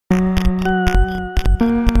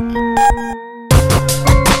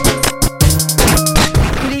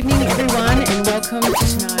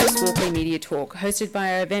Talk, hosted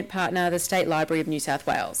by our event partner, the State Library of New South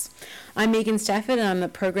Wales. I'm Megan Stafford and I'm the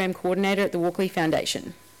Program Coordinator at the Walkley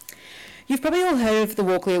Foundation. You've probably all heard of the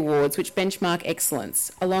Walkley Awards, which benchmark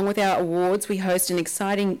excellence. Along with our awards, we host an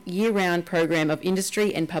exciting year-round program of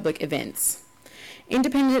industry and public events.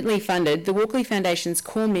 Independently funded, the Walkley Foundation's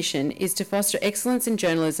core mission is to foster excellence in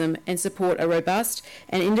journalism and support a robust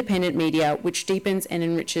and independent media which deepens and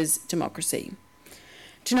enriches democracy.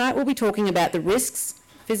 Tonight we'll be talking about the risks,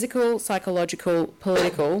 physical, psychological,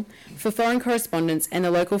 political, for foreign correspondents and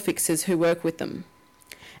the local fixers who work with them.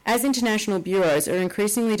 As international bureaus are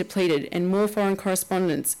increasingly depleted and more foreign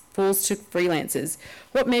correspondence falls to freelancers,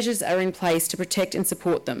 what measures are in place to protect and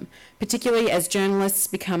support them, particularly as journalists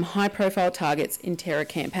become high-profile targets in terror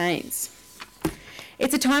campaigns?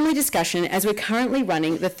 It's a timely discussion as we're currently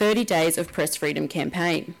running the 30 Days of Press Freedom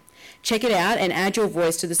campaign. Check it out and add your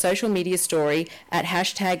voice to the social media story at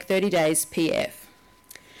hashtag 30DaysPF.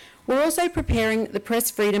 We're also preparing the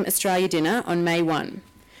Press Freedom Australia Dinner on May 1.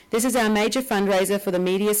 This is our major fundraiser for the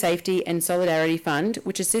Media Safety and Solidarity Fund,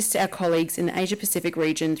 which assists our colleagues in the Asia-Pacific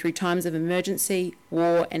region through times of emergency,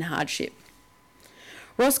 war and hardship.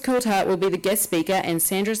 Ross Coulthart will be the guest speaker and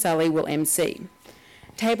Sandra Sully will MC.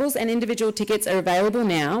 Tables and individual tickets are available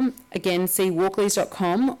now. Again, see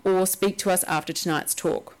walkleys.com or speak to us after tonight's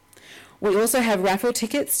talk. We also have raffle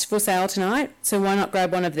tickets for sale tonight, so why not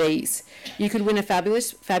grab one of these? You could win a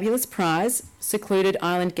fabulous prize, secluded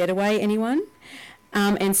island getaway, anyone?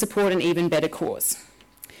 And support an even better cause.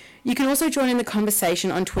 You can also join in the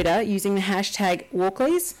conversation on Twitter using the hashtag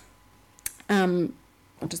Walkleys. I'll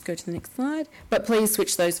just go to the next slide, but please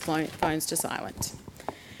switch those phones to silent.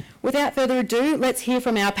 Without further ado, let's hear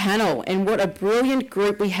from our panel, and what a brilliant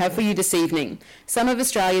group we have for you this evening, some of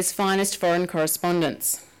Australia's finest foreign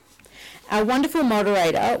correspondents. Our wonderful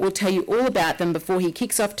moderator will tell you all about them before he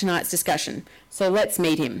kicks off tonight's discussion, so let's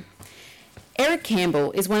meet him. Eric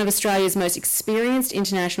Campbell is one of Australia's most experienced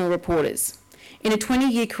international reporters. In a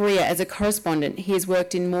 20-year career as a correspondent, he has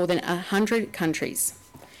worked in more than 100 countries.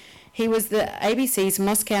 He was the ABC's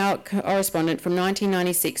Moscow correspondent from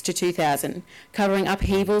 1996 to 2000, covering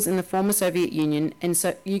upheavals in the former Soviet Union and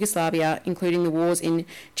Yugoslavia, including the wars in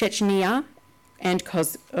Chechnya and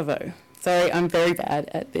Kosovo. Sorry, I'm very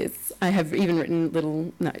bad at this. I have even written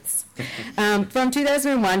little notes. From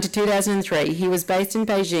 2001 to 2003, he was based in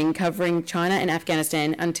Beijing covering China and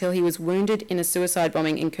Afghanistan until he was wounded in a suicide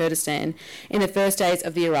bombing in Kurdistan in the first days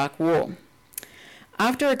of the Iraq War.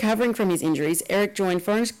 After recovering from his injuries, Eric joined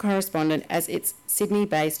Foreign Correspondent as its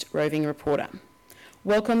Sydney-based roving reporter.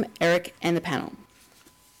 Welcome, Eric and the panel.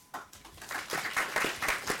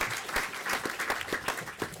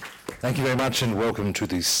 Thank you very much and welcome to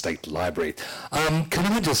the State Library. Can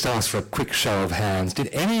I just ask for a quick show of hands? Did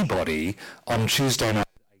anybody on Tuesday night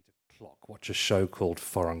at 8 o'clock watch a show called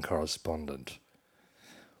Foreign Correspondent?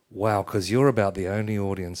 Wow, because you're about the only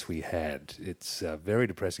audience we had. It's very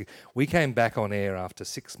depressing. We came back on air after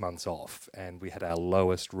 6 months off and we had our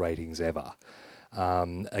lowest ratings ever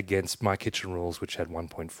against My Kitchen Rules, which had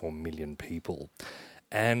 1.4 million people.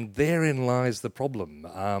 And therein lies the problem.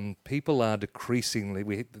 People are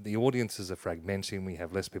decreasingly, the audiences are fragmenting, we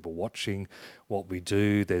have less people watching what we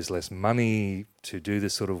do, there's less money to do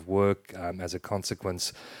this sort of work. As a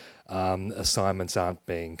consequence, assignments aren't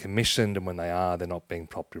being commissioned, and when they are, they're not being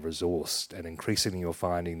properly resourced. And increasingly you're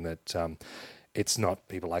finding that it's not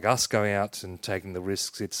people like us going out and taking the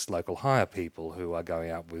risks, it's local hire people who are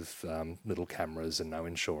going out with little cameras and no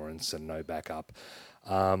insurance and no backup.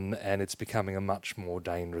 And it's becoming a much more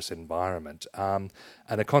dangerous environment. And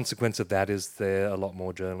a consequence of that is a lot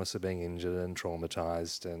more journalists are being injured and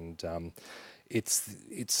traumatised, and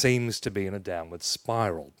it seems to be in a downward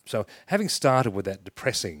spiral. So having started with that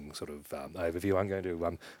depressing sort of overview, I'm going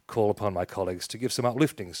to call upon my colleagues to give some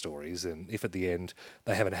uplifting stories, and if at the end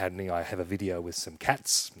they haven't had any, I have a video with some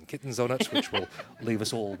cats and kittens on it, which will leave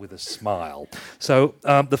us all with a smile. So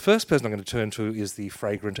the first person I'm going to turn to is the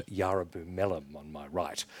fragrant Yara Boomelum on my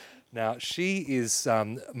right. Now, she is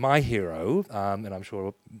my hero, and I'm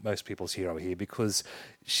sure most people's hero here, because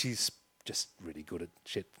she's just really good at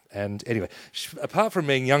shit. And anyway, apart from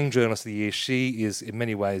being Young Journalist of the Year, she is in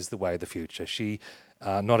many ways the way of the future. She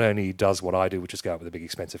not only does what I do, which is go out with a big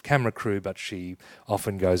expensive camera crew, but she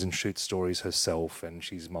often goes and shoots stories herself, and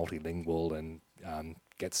she's multilingual and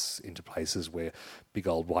gets into places where big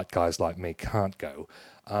old white guys like me can't go.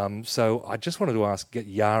 So I just wanted to get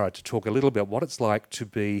Yara to talk a little bit what it's like to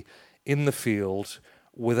be in the field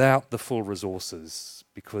without the full resources,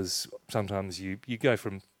 because sometimes you go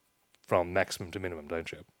from maximum to minimum,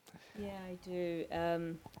 don't you? Yeah, I do.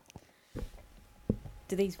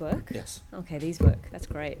 Do these work? Yes. Okay, these work. That's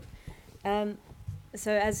great.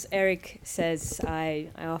 So as Eric says, I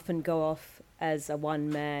often go off as a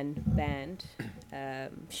one-man band,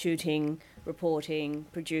 shooting, reporting,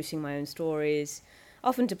 producing my own stories,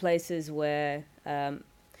 often to places where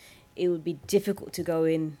it would be difficult to go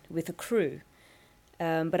in with a crew.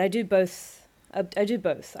 But I do both. I do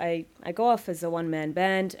both. I go off as a one-man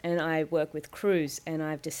band and I work with crews, and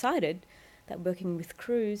I've decided that working with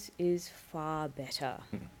crews is far better.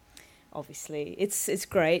 Obviously, it's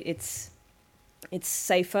great. It's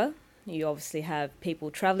safer. You obviously have people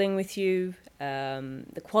traveling with you.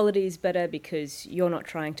 The quality is better because you're not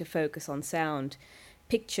trying to focus on sound,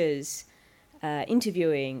 pictures,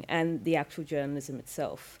 interviewing, and the actual journalism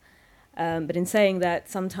itself. But in saying that,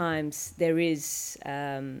 sometimes there is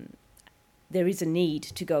a need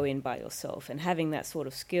to go in by yourself, and having that sort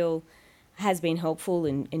of skill has been helpful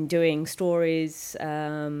in doing stories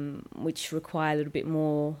which require a little bit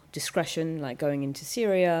more discretion, like going into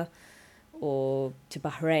Syria or to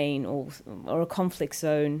Bahrain or a conflict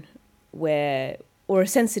zone or a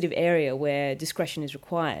sensitive area where discretion is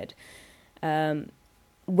required.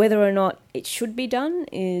 Whether or not it should be done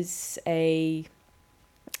is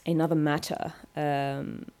another matter.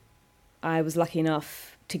 I was lucky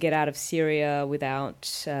enough to get out of Syria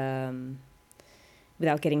without getting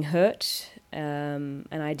hurt, and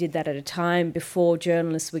I did that at a time before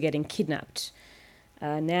journalists were getting kidnapped.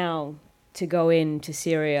 Now, to go into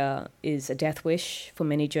Syria is a death wish for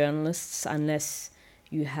many journalists unless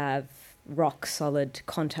you have rock-solid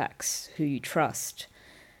contacts who you trust.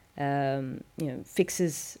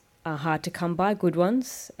 Fixes are hard to come by, good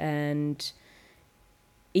ones, and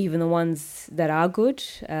even the ones that are good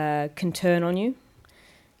can turn on you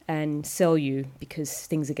and sell you because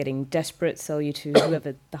things are getting desperate, sell you to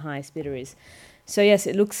whoever the highest bidder is. So yes,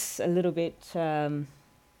 it looks a little bit. Was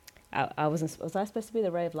I supposed to be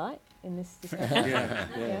the ray of light in this discussion?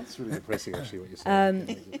 Yeah, it's really depressing actually what you're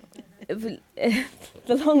saying.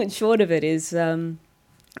 The long and short of it is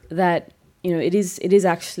that it is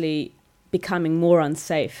actually becoming more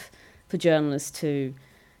unsafe for journalists to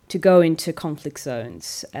go into conflict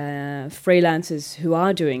zones. Freelancers who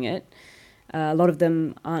are doing it, a lot of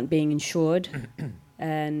them aren't being insured,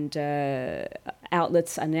 and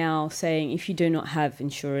outlets are now saying if you do not have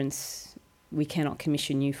insurance, we cannot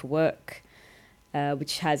commission you for work,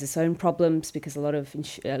 which has its own problems because a lot of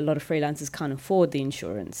freelancers can't afford the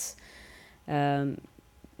insurance.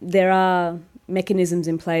 There are mechanisms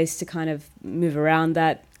in place to kind of move around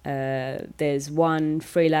that. There's one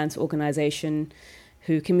freelance organisation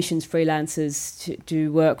who commissions freelancers to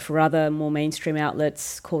do work for other more mainstream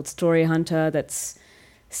outlets called Story Hunter that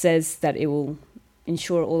says that it will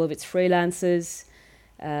insure all of its freelancers,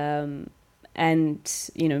 and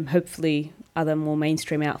hopefully other more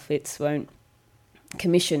mainstream outfits won't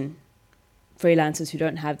commission freelancers who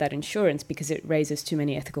don't have that insurance because it raises too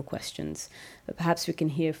many ethical questions. But perhaps we can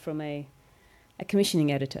hear from a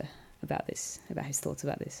commissioning editor about this, about his thoughts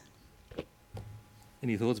about this.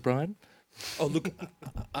 Any thoughts, Brian? Oh, look,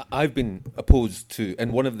 I've been opposed to,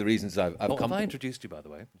 and one of the reasons I've come... Have I introduced you, by the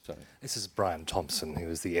way? Sorry. This is Brian Thompson, who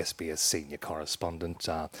is the SBS senior correspondent.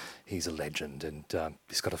 He's a legend, and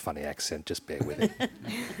he's got a funny accent. Just bear with him.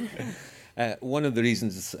 One of the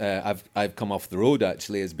reasons I've come off the road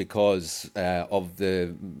actually is because of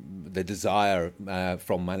the desire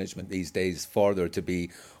from management these days for there to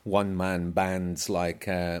be one-man bands like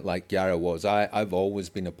Yara was. I've always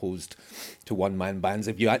been opposed to one-man bands.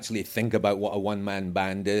 If you actually think about what a one-man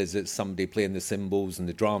band is, it's somebody playing the cymbals and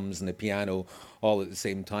the drums and the piano all at the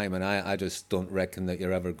same time, and I just don't reckon that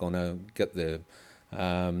you're ever going to get the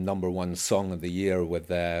number one song of the year with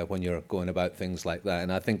when you're going about things like that.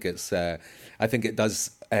 And I think it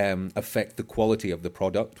does affect the quality of the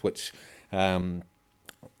product, which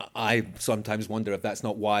I sometimes wonder if that's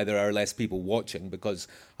not why there are less people watching, because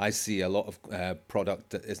I see a lot of product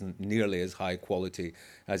that isn't nearly as high quality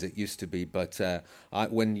as it used to be. But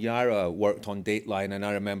when Yara worked on Dateline, and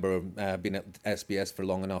I remember being at SBS for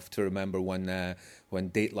long enough to remember when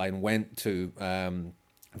Dateline went to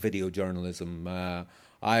video journalism,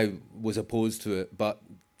 I was opposed to it, but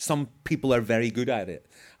some people are very good at it,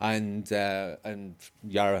 and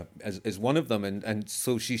Yara is one of them, and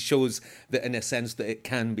so she shows that in a sense that it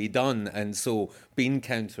can be done. And so bean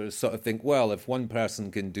counters sort of think, well, if one person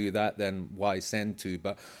can do that, then why send two?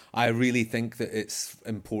 But I really think that it's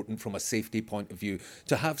important from a safety point of view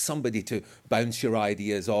to have somebody to bounce your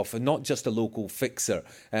ideas off, and not just a local fixer.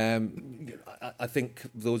 I think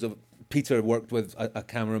those of Peter worked with a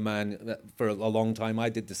cameraman for a long time. I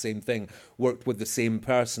did the same thing, worked with the same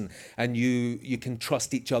person, and you can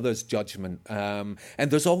trust each other's judgment. And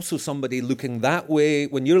there's also somebody looking that way.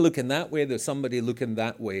 When you're looking that way, there's somebody looking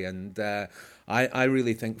that way. And I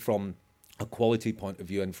really think from a quality point of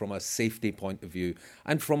view and from a safety point of view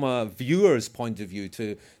and from a viewer's point of view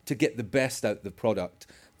to get the best out of the product,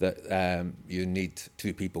 that you need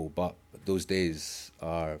two people. But those days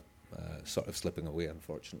are sort of slipping away,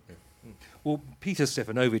 unfortunately. Well, Peter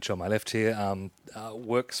Stefanovic on my left here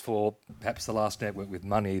works for perhaps the last network with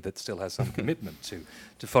money that still has some commitment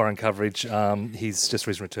to foreign coverage. He's just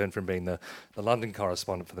recently returned from being the London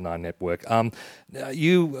correspondent for the Nine Network.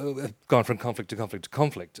 You have gone from conflict to conflict to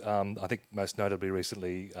conflict. I think most notably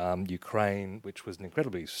recently Ukraine, which was an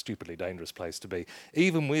incredibly stupidly dangerous place to be.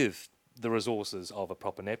 Even with the resources of a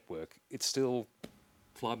proper network, it's still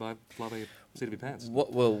fly by seat of your pants.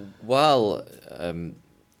 Well, while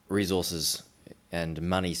resources and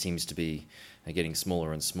money seems to be getting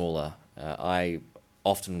smaller and smaller, I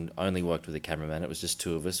often only worked with a cameraman. It was just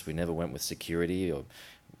two of us. We never went with security, or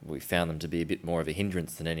we found them to be a bit more of a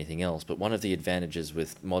hindrance than anything else. But one of the advantages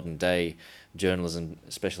with modern day journalism,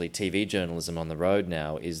 especially TV journalism on the road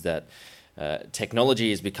now, is that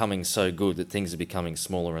technology is becoming so good that things are becoming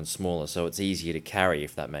smaller and smaller, so it's easier to carry,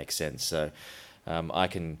 if that makes sense. So I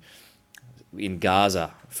can, in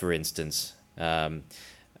Gaza, for instance,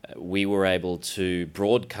 we were able to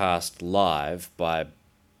broadcast live by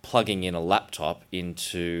plugging in a laptop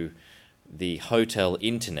into the hotel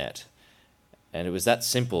internet. And it was that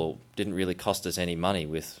simple. Didn't really cost us any money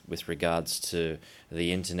with regards to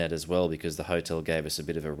the internet as well, because the hotel gave us a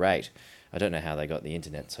bit of a rate. I don't know how they got the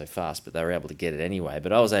internet so fast, but they were able to get it anyway.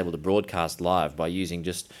 But I was able to broadcast live by using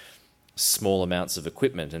just small amounts of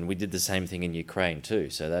equipment, and we did the same thing in Ukraine too.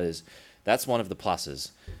 So that's one of the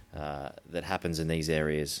pluses that happens in these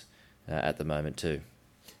areas at the moment too.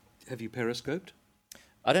 Have you periscoped?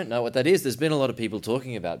 I don't know what that is. There's been a lot of people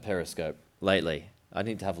talking about Periscope lately. I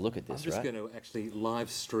need to have a look at this, I'm just going to actually live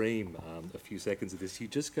stream a few seconds of this. You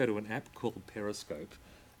just go to an app called Periscope,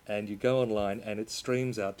 and you go online, and it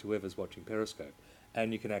streams out to whoever's watching Periscope.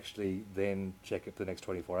 And you can actually then check it for the next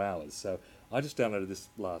 24 hours. So I just downloaded this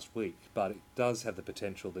last week, but it does have the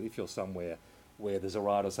potential that if you're somewhere where there's a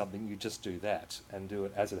riot or something, you just do that and do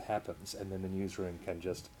it as it happens, and then the newsroom can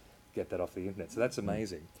just get that off the internet. So that's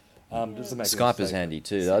amazing. Skype is handy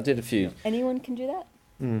too. I did a few. Anyone can do that?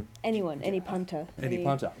 Anyone, any punter. Any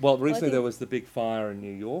punter. Well, recently there was the big fire in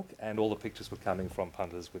New York, and all the pictures were coming from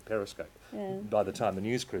punters with Periscope. Yeah. By the time the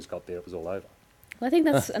news crews got there, it was all over. Well, I think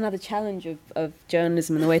that's another challenge of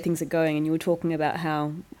journalism and the way things are going. And you were talking about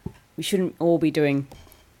how we shouldn't all be doing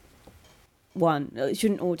one. It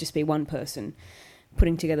shouldn't all just be one person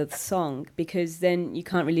putting together the song, because then you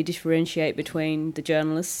can't really differentiate between the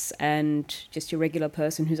journalists and just your regular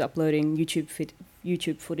person who's uploading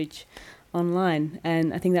YouTube footage online.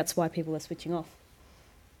 And I think that's why people are switching off.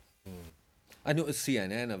 I noticed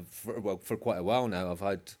CNN for quite a while now. I've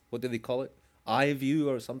had, what do they call it? iView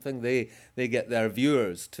or something. They get their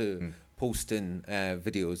viewers to post in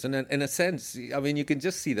videos, and in a sense, I mean, you can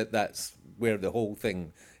just see that that's where the whole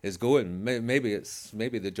thing is going. Maybe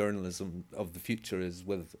the journalism of the future is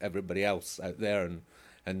with everybody else out there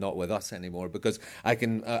and not with us anymore. Because I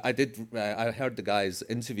heard the guys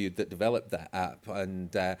interviewed that developed that app,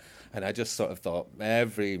 and I just sort of thought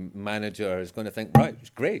every manager is going to think, right,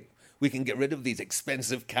 great, we can get rid of these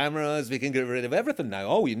expensive cameras, we can get rid of everything now.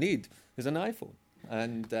 All you need is an iPhone,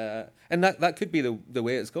 and that could be the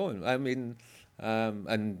way it's going. I mean,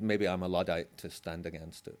 and maybe I'm a Luddite to stand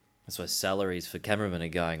against it. That's why salaries for cameramen are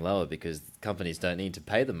going lower, because companies don't need to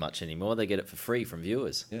pay them much anymore. They get it for free from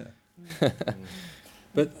viewers. Yeah.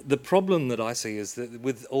 But the problem that I see is that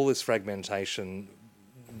with all this fragmentation,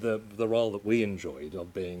 the role that we enjoyed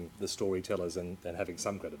of being the storytellers and having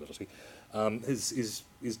some credibility is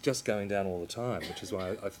just going down all the time, which is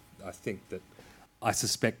why I think that I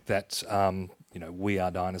suspect that We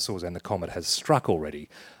Are Dinosaurs and The Comet has struck already.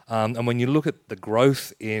 And when you look at the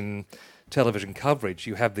growth in television coverage,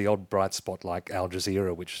 you have the odd bright spot like Al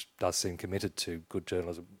Jazeera, which does seem committed to good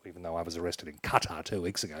journalism, even though I was arrested in Qatar 2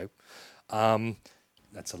 weeks ago.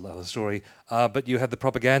 That's another story. But you have the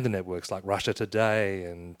propaganda networks like Russia Today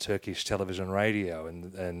and Turkish television radio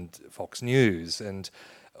and Fox News. And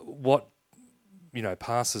what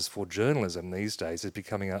passes for journalism these days is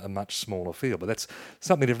becoming a much smaller field. But that's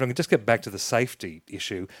something different. Just get back to the safety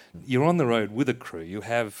issue. You're on the road with a crew. You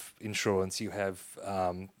have insurance. You have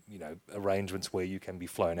arrangements where you can be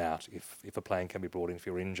flown out if a plane can be brought in if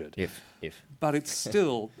you're injured. If. But it's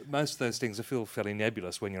still, most of those things are feel fairly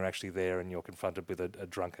nebulous when you're actually there and you're confronted with a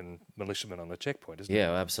drunken militiaman on a checkpoint, isn't it?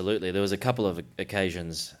 Yeah, absolutely. There was a couple of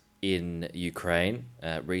occasions in Ukraine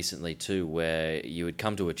recently too where you would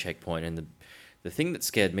come to a checkpoint, and the thing that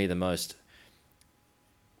scared me the most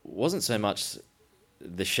wasn't so much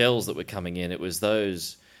the shells that were coming in, it was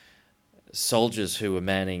those soldiers who were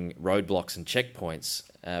manning roadblocks and checkpoints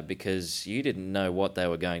because you didn't know what they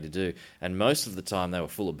were going to do. And most of the time they were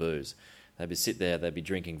full of booze. They'd sit there, they'd be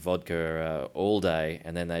drinking vodka all day,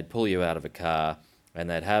 and then they'd pull you out of a car and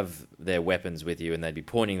they'd have their weapons with you and they'd be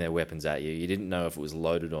pointing their weapons at you. You didn't know if it was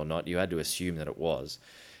loaded or not. You had to assume that it was.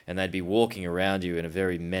 And they'd be walking around you in a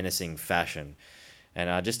very menacing fashion. And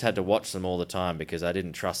I just had to watch them all the time because I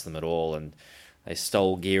didn't trust them at all. And they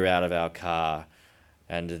stole gear out of our car,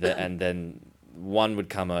 and then one would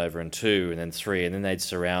come over, and two, and then three, and then they'd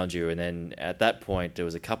surround you. And then at that point, there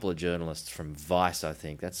was a couple of journalists from Vice, I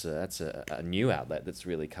think. That's a new outlet that's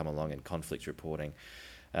really come along in conflict reporting.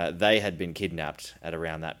 They had been kidnapped at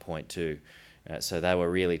around that point too. So they were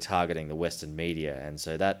really targeting the Western media. And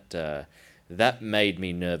so that made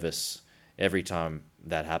me nervous every time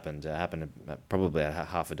that happened. It happened probably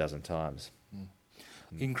half a dozen times.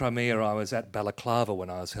 In Crimea, I was at Balaclava when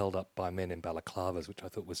I was held up by men in balaclavas, which I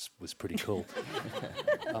thought was pretty cool.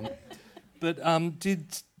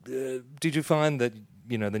 Did you find that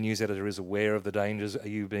the news editor is aware of the dangers? Are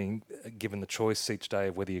you being given the choice each day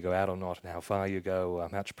of whether you go out or not, and how far you go,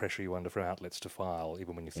 how much pressure you under from outlets to file,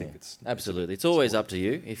 even when you think it's absolutely? It's always up to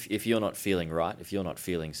you. If you're not feeling right, if you're not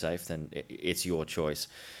feeling safe, then it's your choice.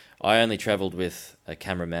 I only travelled with a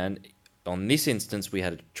cameraman. On this instance, we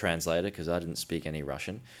had a translator because I didn't speak any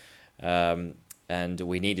Russian, and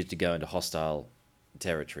we needed to go into hostile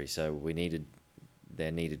territory, so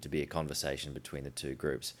there needed to be a conversation between the two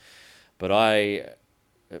groups. But I,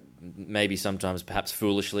 maybe sometimes perhaps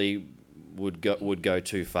foolishly, would go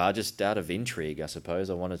too far, just out of intrigue, I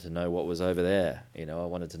suppose. I wanted to know what was over there. I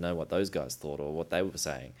wanted to know what those guys thought or what they were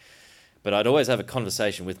saying. But I'd always have a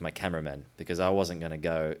conversation with my cameraman because I wasn't going to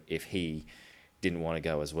go if he didn't want to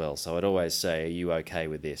go as well. So I'd always say, are you okay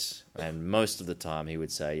with this? And most of the time he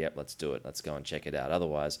would say, yep, let's do it. Let's go and check it out.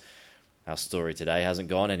 Otherwise, our story today hasn't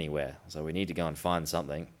gone anywhere. So we need to go and find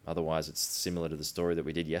something. Otherwise, it's similar to the story that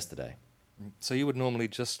we did yesterday. So you would normally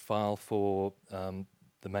just file for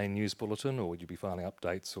the main news bulletin, or would you be filing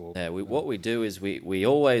updates? Or what we do is we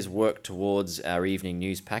always work towards our evening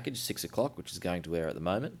news package, 6 o'clock, which is going to air at the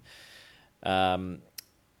moment.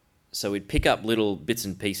 So we'd pick up little bits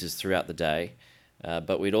and pieces throughout the day,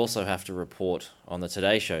 but we'd also have to report on the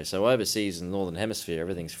Today Show. So overseas in the Northern Hemisphere,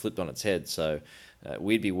 everything's flipped on its head. So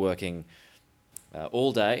we'd be working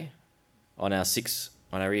all day on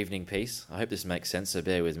our evening piece. I hope this makes sense, so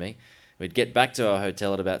bear with me. We'd get back to our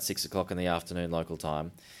hotel at about 6 o'clock in the afternoon local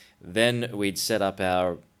time. Then we'd set up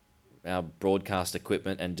our broadcast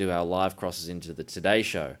equipment and do our live crosses into the Today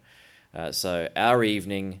Show. So our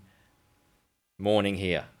evening, morning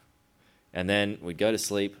here. And then we'd go to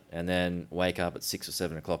sleep and then wake up at 6 or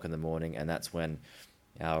 7 o'clock in the morning, and that's when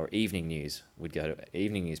our evening news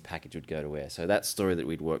package would go to air. So that story that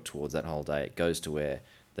we'd work towards that whole day, it goes to air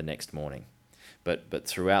the next morning. But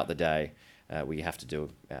throughout the day, we have to do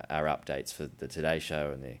our updates for the Today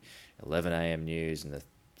Show and the 11 a.m. news and the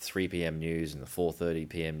 3 p.m. news and the 4:30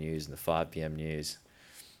 p.m. news and the 5 p.m. news.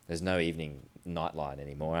 There's no evening nightline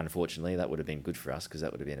anymore, unfortunately. That would have been good for us because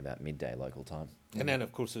that would have been about midday local time. And then,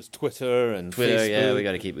 of course, there's Twitter and Facebook. Yeah, we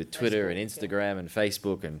got to keep with Twitter and Instagram and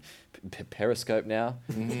Facebook and Periscope now.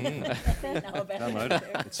 Download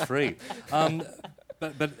it. It's free.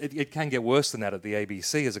 But it can get worse than that. At the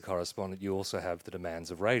ABC, as a correspondent, you also have the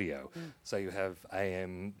demands of radio. So you have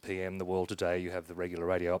AM, PM, The World Today, you have the regular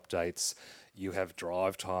radio updates, you have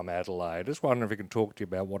Drive Time Adelaide. Just wondering if we can talk to you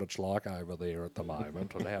about what it's like over there at the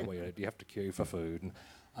moment and how you have to queue for food,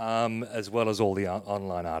 and, as well as all the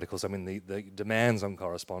online articles. I mean, the demands on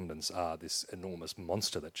correspondence are this enormous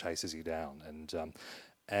monster that chases you down.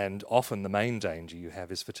 And often the main danger you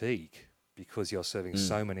have is fatigue because you're serving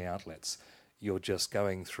so many outlets. You're just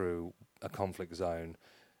going through a conflict zone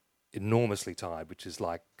enormously tired, which is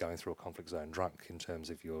like going through a conflict zone drunk in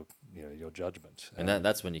terms of your judgment. And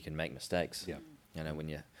that's when you can make mistakes. Yeah. When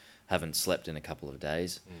you haven't slept in a couple of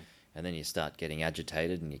days, and then you start getting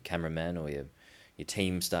agitated, and your cameraman or your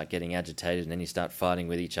team start getting agitated, and then you start fighting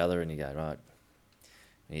with each other, and you go, right,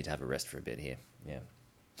 we need to have a rest for a bit here. Yeah.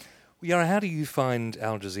 Yara, how do you find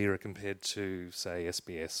Al Jazeera compared to, say,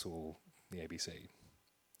 SBS or the ABC?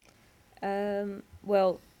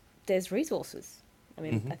 Well, there's resources. I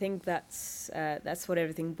mean, I think that's what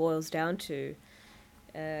everything boils down to.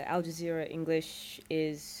 Al Jazeera English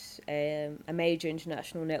is a major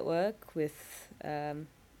international network with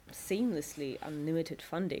seamlessly unlimited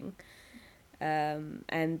funding,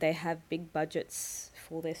 and they have big budgets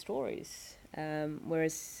for their stories.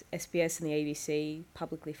 Whereas SBS and the ABC,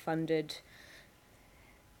 publicly funded,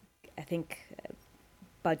 I think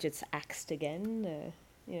budgets axed again.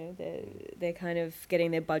 They're kind of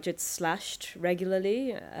getting their budgets slashed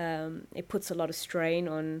regularly. It puts a lot of strain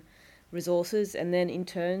on resources, and then in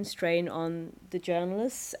turn strain on the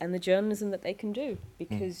journalists and the journalism that they can do,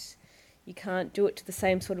 because you can't do it to the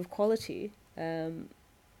same sort of quality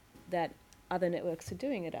that other networks are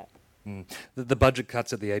doing it at. The budget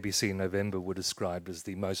cuts at the ABC in November were described as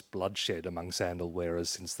the most bloodshed among sandal wearers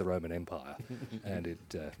since the Roman Empire, and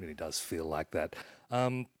it really does feel like that.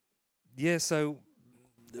 So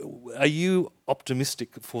are you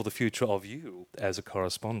optimistic for the future of you as a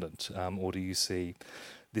correspondent, or do you see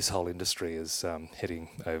this whole industry as heading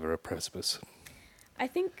over a precipice? I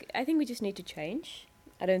think we just need to change.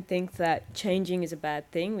 I don't think that changing is a bad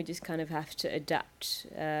thing. We just kind of have to adapt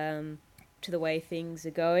to the way things are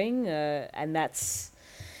going, and that's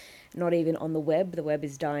not even on the web. The web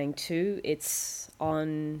is dying too. It's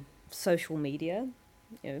on social media.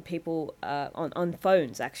 People on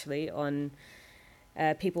phones, actually.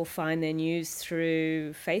 People find their news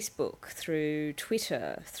through Facebook, through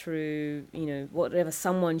Twitter, through whatever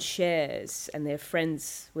someone shares, and they're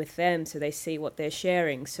friends with them, so they see what they're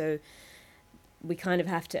sharing. So we kind of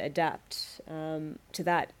have to adapt to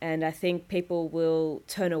that, and I think people will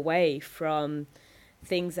turn away from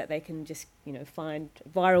things that they can just find,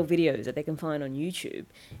 viral videos that they can find on YouTube.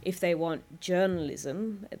 If they want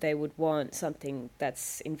journalism, they would want something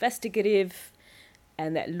that's investigative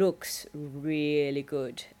and that looks really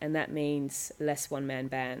good, and that means less one-man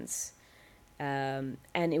bands. And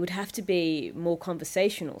it would have to be more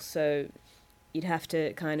conversational, so you'd have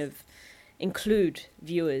to kind of include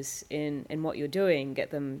viewers in what you're doing, get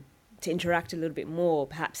them to interact a little bit more,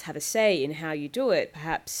 perhaps have a say in how you do it,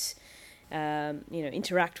 perhaps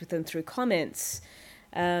interact with them through comments.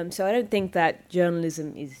 So I don't think that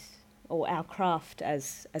journalism is, or our craft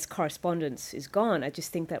as correspondents is gone. I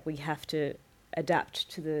just think that we have to adapt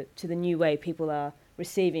to the new way people are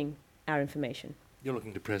receiving our information. You're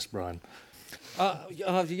looking depressed, Brian.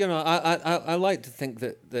 I like to think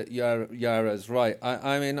that Yara's right.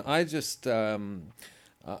 I mean, I just I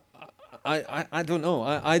don't know.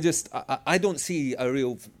 I don't see a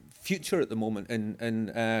real future at the moment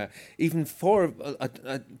in even for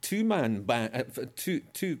a two-man band,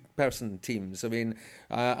 two-person teams. I mean,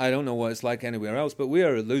 I don't know what it's like anywhere else, but we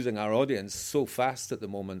are losing our audience so fast at the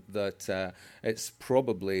moment that it's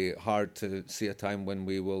probably hard to see a time when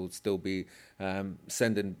we will still be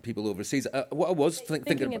sending people overseas. What I was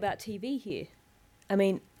thinking about TV here. I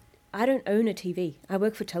mean, I don't own a TV. I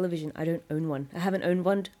work for television. I don't own one. I haven't owned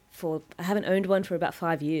one for about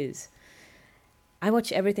 5 years. I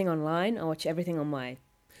watch everything online. I watch everything on my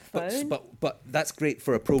phone. But that's great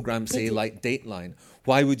for a program, say like Dateline.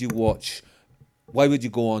 Why would you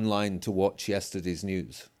go online to watch yesterday's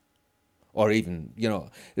news? Or even,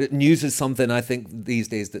 news is something I think these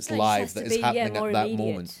days that's live, that is happening at that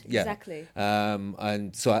moment. Yeah, exactly.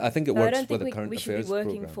 And so I think it works for the current affairs program.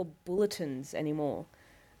 We should be working for bulletins anymore.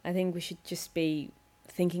 I think we should just be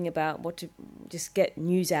thinking about what to just get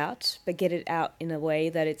news out, but get it out in a way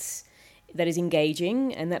that is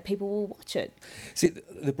engaging and that people will watch it. See,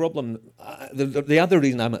 the problem, the other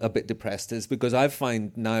reason I'm a bit depressed is because I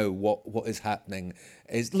find now what is happening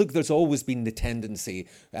is, look, there's always been the tendency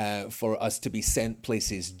for us to be sent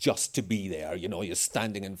places just to be there. You're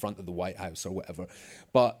standing in front of the White House or whatever.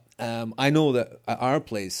 But I know that at our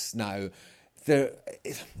place now,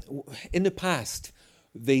 in the past,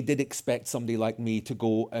 they did expect somebody like me to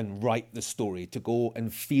go and write the story, to go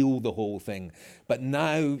and feel the whole thing. But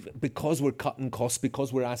now, because we're cutting costs,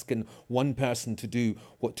 because we're asking one person to do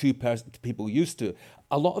what two people used to,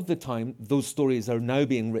 a lot of the time, those stories are now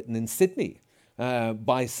being written in Sydney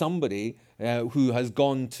by somebody who has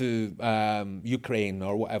gone to Ukraine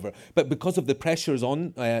or whatever. But because of the pressures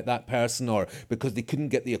on that person, or because they couldn't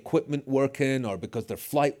get the equipment working, or because their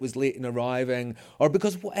flight was late in arriving, or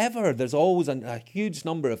because whatever, there's always a huge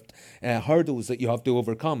number of hurdles that you have to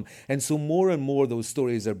overcome. And so more and more those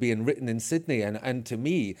stories are being written in Sydney. And to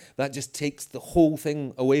me, that just takes the whole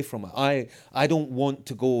thing away from it. I don't want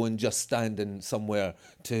to go and just stand in somewhere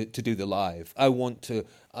to do the live. I want to...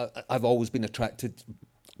 I've always been attracted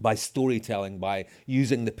by storytelling, by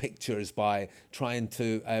using the pictures, by trying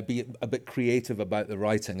to be a bit creative about the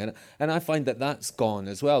writing, and I find that that's gone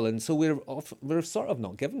as well. And so we're sort of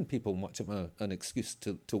not giving people much of an excuse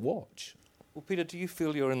to watch. Well, Peter, do you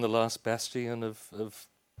feel you're in the last bastion of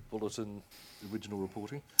Bulletin original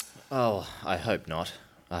reporting? Oh, I hope not.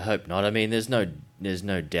 I mean, there's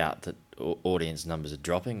no doubt that audience numbers are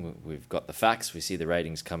dropping. We've got the facts. We see the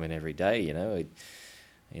ratings come in every day.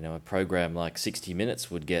 A program like 60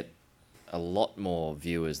 Minutes would get a lot more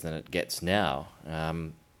viewers than it gets now.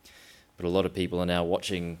 But a lot of people are now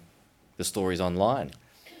watching the stories online.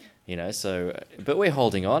 But we're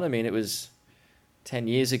holding on. I mean, it was 10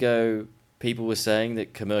 years ago, people were saying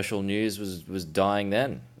that commercial news was dying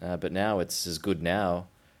then, but now it's as good now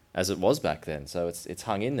as it was back then. So it's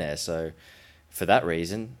hung in there. So for that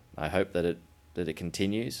reason, I hope that it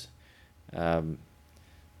continues.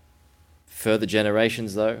 Further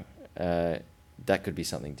generations, though, that could be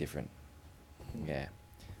something different. Yeah,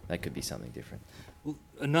 that could be something different. Well,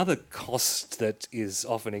 another cost that is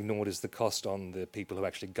often ignored is the cost on the people who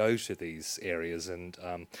actually go to these areas. And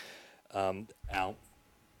our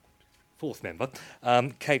fourth member,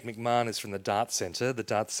 Kate McMahon, is from the Dart Centre. The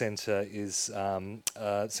Dart Centre is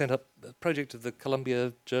a project of the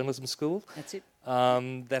Columbia Journalism School. That's it.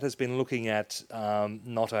 That has been looking at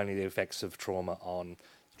not only the effects of trauma on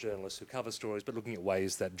journalists who cover stories, but looking at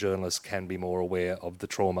ways that journalists can be more aware of the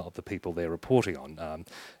trauma of the people they're reporting on,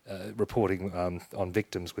 on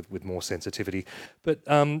victims with more sensitivity. But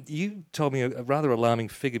you told me a rather alarming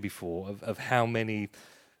figure before of how many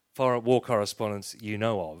foreign war correspondents you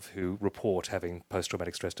know of who report having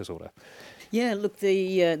post-traumatic stress disorder. Yeah, look,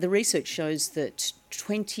 the research shows that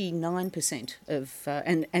 29% of,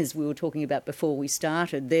 and as we were talking about before we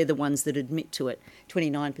started, they're the ones that admit to it.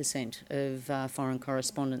 29% of foreign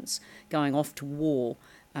correspondents going off to war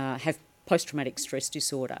have post-traumatic stress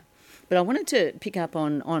disorder. But I wanted to pick up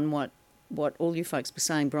on what all you folks were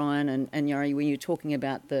saying, Brian and Yuri, when you're talking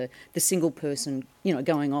about the single person,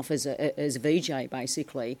 going off as a VJ,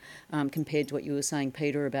 basically, compared to what you were saying,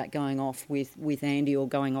 Peter, about going off with Andy or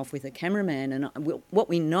going off with a cameraman. And what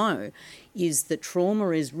we know is that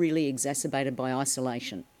trauma is really exacerbated by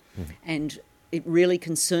isolation. Mm-hmm. And it really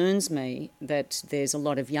concerns me that there's a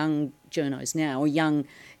lot of young journos now, or young,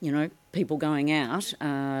 people going out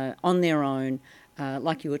on their own,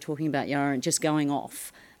 like you were talking about, Yara, and just going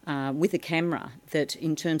off. With a camera, that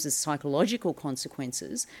in terms of psychological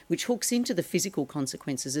consequences, which hooks into the physical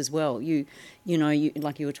consequences as well. You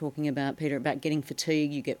like you were talking about, Peter, about getting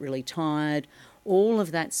fatigued, you get really tired. All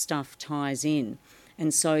of that stuff ties in.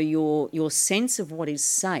 And so your sense of what is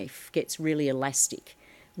safe gets really elastic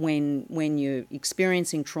when you're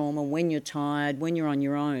experiencing trauma, when you're tired, when you're on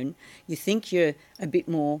your own. You think you're a bit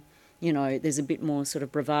more... there's a bit more sort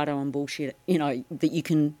of bravado and bullshit, that you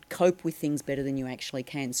can cope with things better than you actually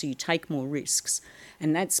can. So you take more risks,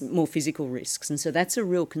 and that's more physical risks. And so that's a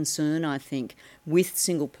real concern, I think, with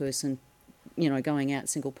single person, going out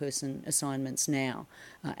single person assignments now,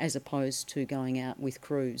 as opposed to going out with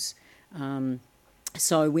crews.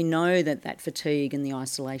 So we know that fatigue and the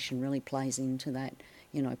isolation really plays into that,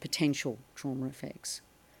 potential trauma effects.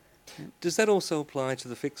 Does that also apply to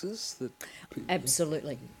the fixers?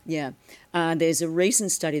 Absolutely, yeah. There's a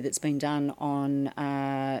recent study that's been done on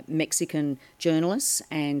Mexican journalists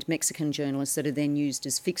that are then used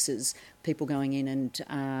as fixers, people going in and,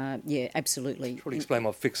 absolutely. Probably explain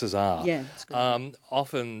what fixers are. Yeah.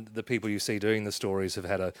 Often the people you see doing the stories have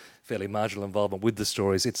had a fairly marginal involvement with the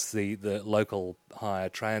stories. It's the local hire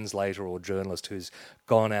translator or journalist who's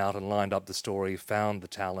gone out and lined up the story, found the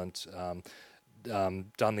talent,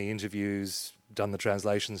 done the interviews, done the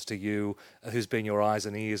translations to you, who's been your eyes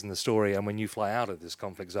and ears in the story, and when you fly out of this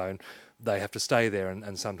conflict zone, they have to stay there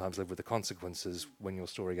and sometimes live with the consequences when your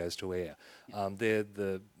story goes to air. They're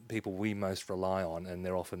the people we most rely on, and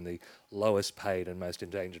they're often the lowest paid and most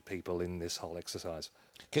endangered people in this whole exercise.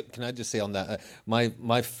 Can I just say on that,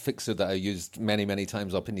 my fixer that I used many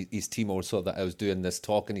times up in East Timor saw that I was doing this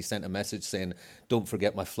talk, and he sent a message saying, "Don't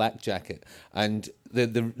forget my flak jacket." And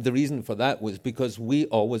the reason for that was because we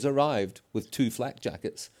always arrived with 2 flak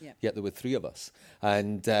jackets, yet there were 3 of us.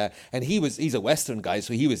 And he's a Western guy,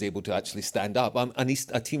 so he was able to actually stand up.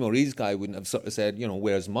 A Timorese guy wouldn't have sort of said,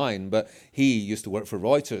 where's mine? But he used to work for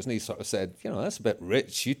Reuters, and he sort of said, that's a bit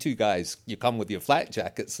rich. You 2 guys, you come with your flak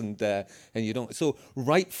jackets, and you don't. So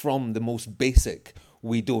right from the most basic,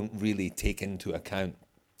 we don't really take into account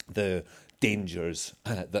the dangers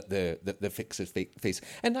that the fixers face,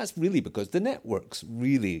 and that's really because the networks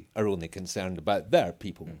really are only concerned about their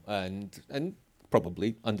people, and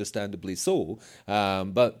probably understandably so.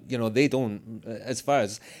 But, they don't, as far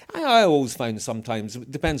as I always find sometimes,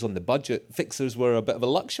 it depends on the budget. Fixers were a bit of a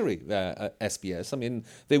luxury at SBS. I mean,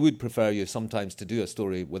 they would prefer you sometimes to do a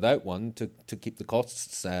story without one to keep the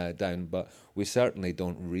costs down, but we certainly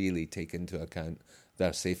don't really take into account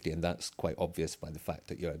their safety, and that's quite obvious by the fact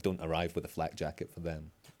that you don't arrive with a flak jacket for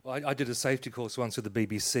them. Well, I did a safety course once with the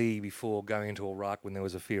BBC before going into Iraq when there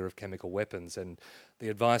was a fear of chemical weapons, and the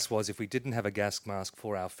advice was if we didn't have a gas mask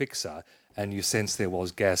for our fixer and you sense there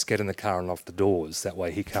was gas, get in the car and lock the doors. That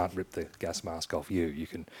way he can't rip the gas mask off you. You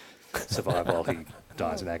can survive while he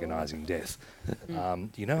dies an agonising death.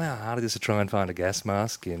 You know how hard it is to try and find a gas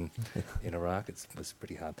mask in Iraq? It was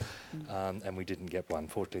pretty hard. And we didn't get one.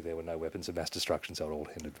 Fortunately, there were no weapons of mass destruction, so it all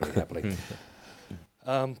ended very happily.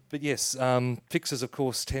 But yes, fixers, of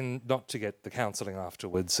course, tend not to get the counselling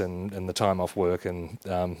afterwards and the time off work, and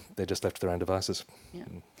they're just left to their own devices. Yeah.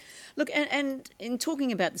 Look, and in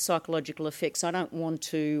talking about the psychological effects, I don't want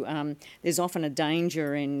to... there's often a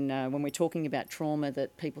danger in when we're talking about trauma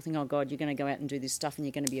that people think, oh, God, you're going to go out and do this stuff and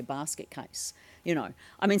you're going to be a basket case.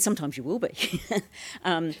 I mean, sometimes you will be,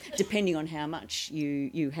 depending on how much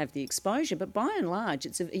you have the exposure. But by and large,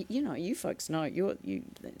 it's you folks know you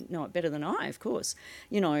know it better than I, of course.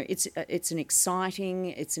 It's an exciting,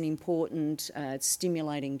 it's an important,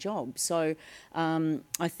 stimulating job. So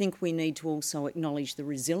I think we need to also acknowledge the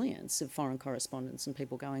resilience of foreign correspondents and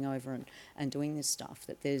people going over and doing this stuff.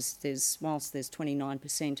 That there's whilst there's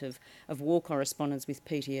 29% of war correspondents with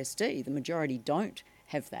PTSD, the majority don't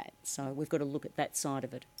have that. So we've got to look at that side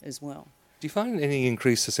of it as well. Do you find any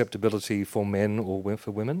increased susceptibility for men or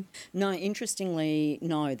for women? No, interestingly,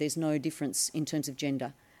 no. There's no difference in terms of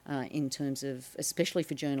gender, in terms of, especially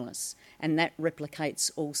for journalists. And that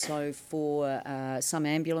replicates also for some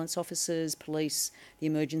ambulance officers, police, the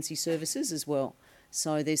emergency services as well.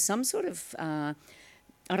 So there's some sort of...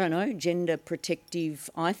 gender protective.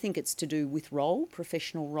 I think it's to do with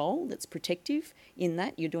professional role that's protective in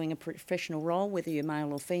that you're doing a professional role, whether you're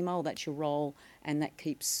male or female, that's your role, and that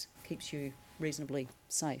keeps you reasonably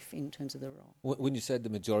safe in terms of the role. When you said the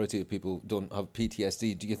majority of people don't have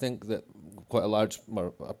PTSD, do you think that quite a large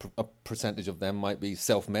a percentage of them might be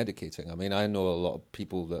self-medicating? I mean, I know a lot of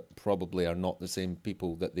people that probably are not the same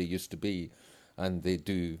people that they used to be, and they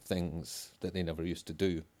do things that they never used to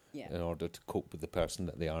do. Yeah. In order to cope with the person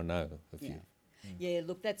that they are now. Yeah,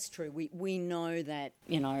 look, that's true. We know that,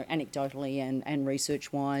 anecdotally and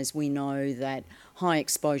research-wise, we know that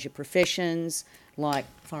high-exposure professions like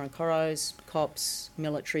foreign corros, cops,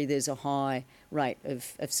 military, there's a high rate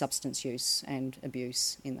of substance use and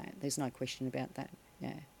abuse in that. There's no question about that,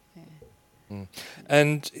 yeah.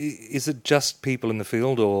 And is it just people in the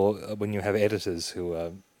field, or when you have editors who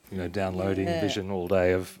are, downloading vision all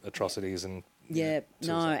day of atrocities and... Yeah,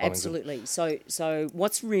 no, absolutely. So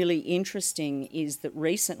what's really interesting is that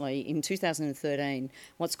recently, in 2013,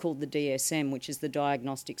 what's called the DSM, which is the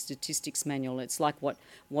Diagnostic Statistics Manual, it's like what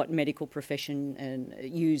medical profession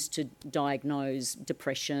use to diagnose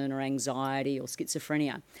depression or anxiety or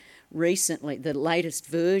schizophrenia. Recently, the latest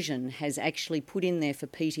version has actually put in there for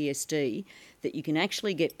PTSD that you can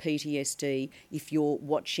actually get PTSD if you're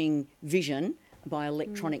watching vision by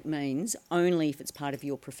electronic means, only if it's part of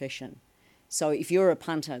your profession. So if you're a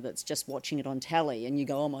punter that's just watching it on telly and you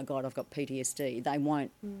go, oh my God, I've got PTSD, they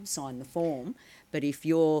won't sign the form. But if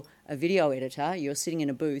you're a video editor, you're sitting in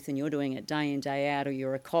a booth and you're doing it day in, day out, or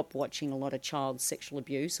you're a cop watching a lot of child sexual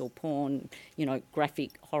abuse or porn,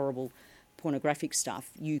 graphic, horrible pornographic stuff,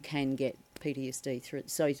 you can get PTSD through it.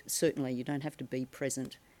 So certainly you don't have to be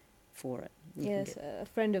present for it. Yes, a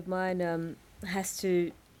friend of mine has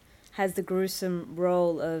the gruesome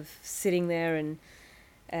role of sitting there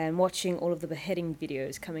and watching all of the beheading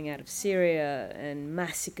videos coming out of Syria and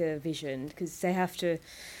massacre vision, because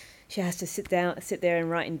she has to sit there and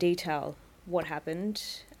write in detail what happened,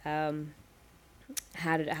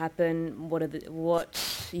 how did it happen, what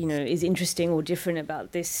is interesting or different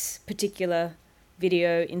about this particular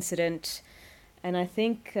video incident, and I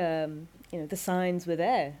think the signs were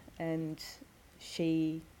there, and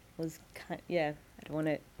she was I don't want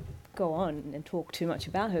to go on and talk too much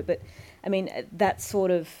about her, but I mean that sort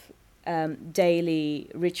of daily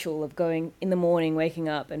ritual of going in the morning, waking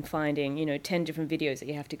up and finding 10 different videos that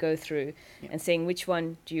you have to go through and seeing which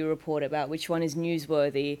one do you report about, which one is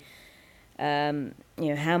newsworthy,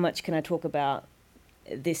 how much can I talk about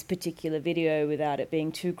this particular video without it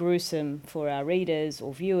being too gruesome for our readers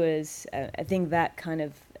or viewers. I think that kind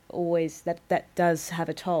of always that does have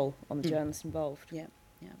a toll on the journalists involved. Yeah.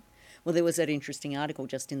 Well, there was that interesting article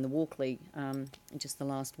just in the Walkley, just the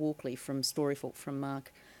last Walkley from Storyful from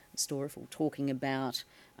Mark Storiful, talking about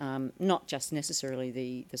not just necessarily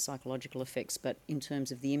the psychological effects, but in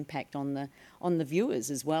terms of the impact on the viewers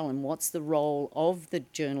as well, and what's the role of the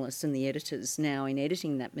journalists and the editors now in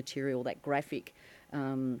editing that material, that graphic,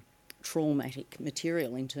 traumatic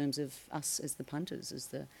material, in terms of us as the punters, as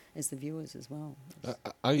the viewers as well.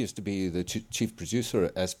 I used to be the chief producer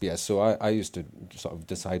at SBS, so I used to sort of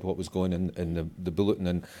decide what was going in the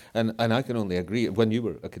bulletin, and I can only agree. When you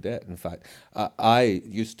were a cadet, in fact, I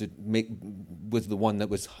used to was the one that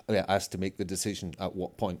was asked to make the decision at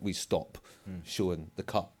what point we stop showing the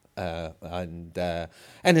cut. And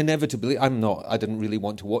inevitably, I didn't really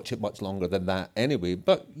want to watch it much longer than that anyway,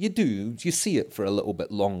 but you see it for a little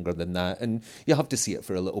bit longer than that, and you have to see it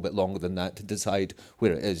for a little bit longer than that to decide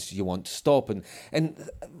where it is you want to stop. And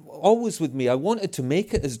always with me, I wanted to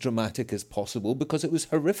make it as dramatic as possible because it was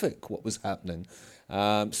horrific what was happening.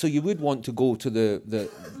 So you would want to go to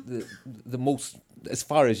the most, as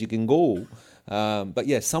far as you can go. But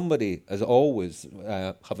yeah, somebody is always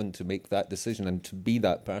having to make that decision and to be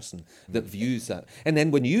that person that views that. And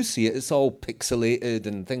then when you see it, it's all pixelated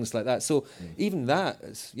and things like that. So even that,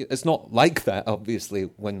 it's not like that, obviously,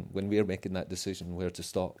 when we're making that decision where to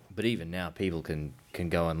stop. But even now, people can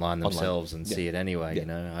go online themselves and see it anyway. You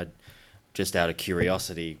know, just out of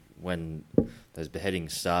curiosity, when those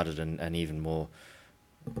beheadings started, and even more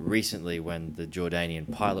recently when the Jordanian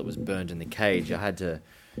pilot was burned in the cage, I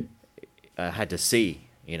had to see,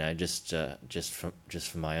 you know, just for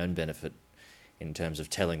my own benefit, in terms of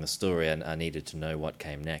telling the story, and I needed to know what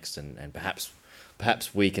came next, and perhaps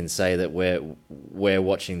we can say that we're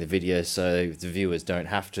watching the video so the viewers don't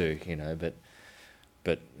have to, you know,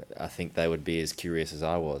 but I think they would be as curious as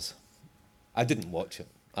I was. I didn't watch it.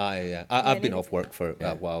 I've been off work for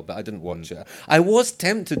a while, but I didn't watch it. I was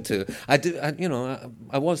tempted to.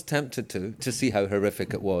 I was tempted to see how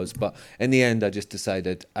horrific it was, but in the end, I just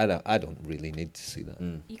decided I don't really need to see that.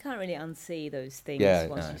 You can't really unsee those things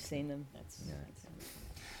once you've seen them.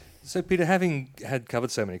 So, Peter, having had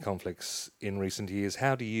covered so many conflicts in recent years,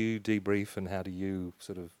 how do you debrief and how do you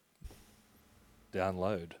sort of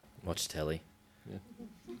download? Watch telly. Yeah.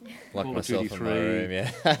 Lock Call myself of in Duty my 3. room,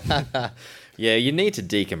 yeah. Yeah, you need to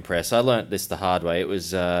decompress. I learnt this the hard way. It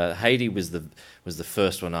was Haiti was the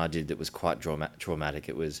first one I did that was quite traumatic.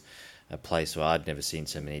 It was a place where I'd never seen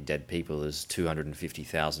so many dead people. As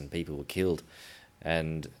 250,000 people were killed.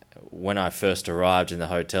 And when I first arrived in the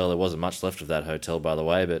hotel, there wasn't much left of that hotel, by the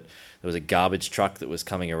way, but there was a garbage truck that was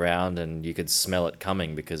coming around, and you could smell it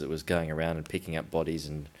coming because it was going around and picking up bodies,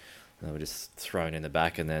 and they were just thrown in the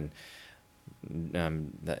back, and then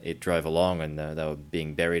it drove along, and they were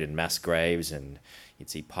being buried in mass graves, and you'd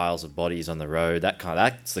see piles of bodies on the road.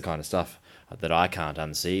 That's the kind of stuff that I can't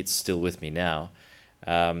unsee. It's still with me now.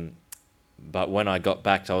 But when I got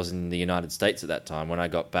back, I was in the United States at that time. When I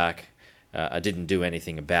got back, I didn't do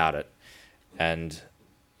anything about it. And,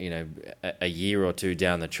 you know, a year or two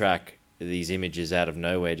down the track, these images out of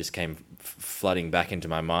nowhere just came flooding back into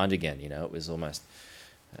my mind again. You know, it was almost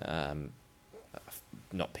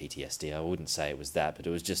not PTSD. I wouldn't say it was that, but it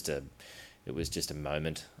was just a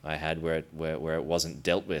moment I had where it wasn't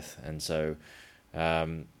dealt with. And so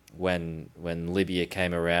when Libya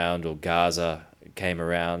came around, or Gaza came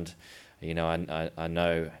around, you know,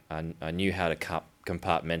 I knew how to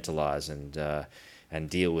compartmentalize and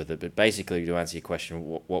deal with it. But basically, to answer your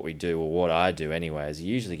question, what we do, or what I do anyway, is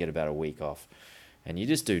you usually get about a week off, and you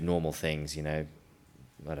just do normal things. You know,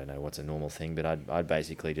 I don't know what's a normal thing, but I'd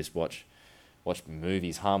basically just watch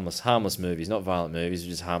movies, harmless movies, not violent movies,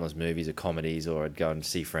 just harmless movies or comedies, or I'd go and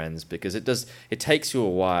see friends, because it takes you a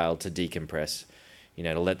while to decompress, you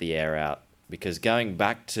know, to let the air out, because going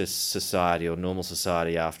back to society or normal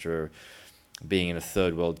society after being in a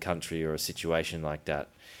third world country or a situation like that,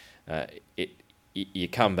 you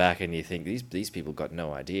come back and you think these people got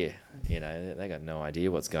no idea, you know, they got no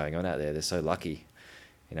idea what's going on out there. They're so lucky,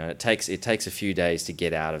 you know. It takes a few days to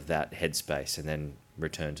get out of that headspace and then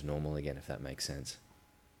return to normal again, if that makes sense.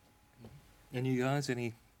 And you guys,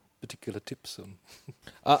 any particular tips on?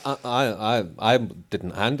 I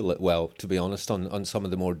didn't handle it well, to be honest, on some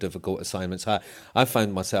of the more difficult assignments. I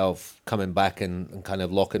found myself coming back and kind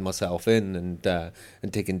of locking myself in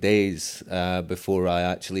and taking days before I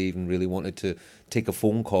actually even really wanted to take a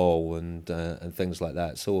phone call and things like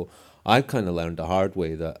that. So I kind of learned the hard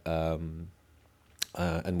way that,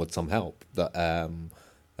 and with some help, that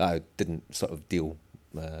I didn't sort of deal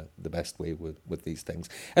the best way with these things.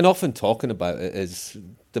 And often talking about it is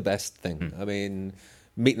the best thing. I mean,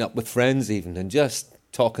 meeting up with friends even and just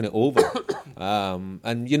talking it over.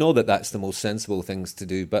 And you know that's the most sensible things to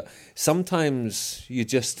do. But sometimes you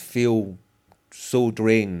just feel so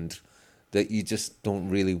drained that you just don't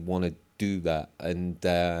really want to do that. And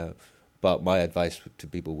but my advice to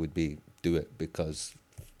people would be do it, because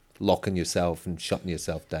locking yourself and shutting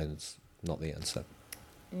yourself down is not the answer.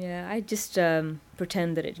 Yeah, I just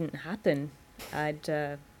pretend that it didn't happen.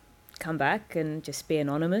 I'd come back and just be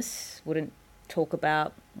anonymous, wouldn't talk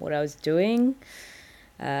about what I was doing,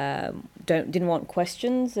 didn't want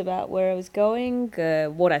questions about where I was going,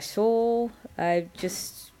 what I saw. I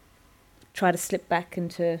just try to slip back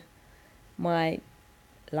into my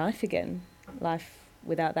life again, life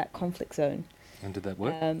without that conflict zone. And did that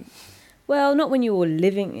work? Well, not when you're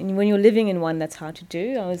living in one. That's hard to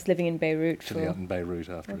do. I was living in Beirut Actually, out in Beirut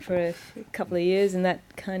for a couple of years, and that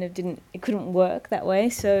kind of couldn't work that way.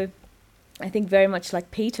 So I think very much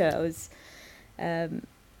like Peter, I was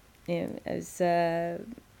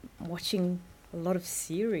watching a lot of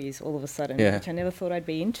series all of a sudden, which I never thought I'd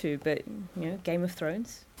be into. But Game of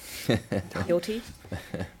Thrones, guilty.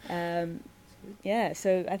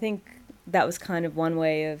 So I think that was kind of one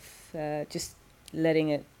way of just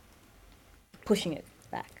pushing it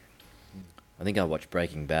back. I think I watched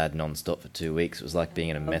Breaking Bad non-stop for 2 weeks. It was like being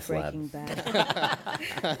in a meth Breaking lab.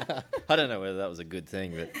 Bad. I don't know whether that was a good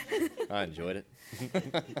thing, but I enjoyed it.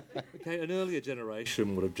 Okay, an earlier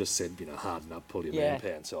generation would have just said, harden up, pull your man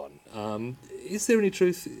pants on. Is there any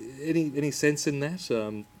truth, any sense in that?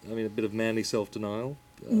 A bit of manly self-denial?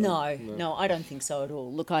 No, I don't think so at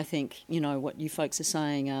all. Look, I think, what you folks are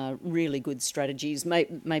saying are really good strategies.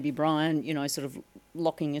 Maybe Brian, sort of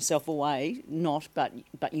locking yourself away, but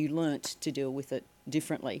you learnt to deal with it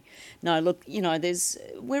differently. No, look,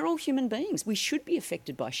 we're all human beings. We should be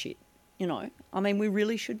affected by shit, we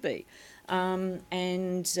really should be.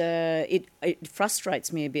 It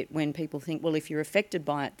frustrates me a bit when people think, well, if you're affected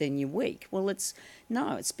by it, then you're weak. Well, it's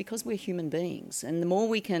because we're human beings. And the more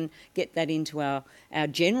we can get that into our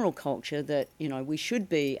general culture that, we should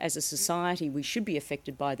be, as a society, we should be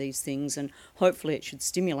affected by these things, and hopefully it should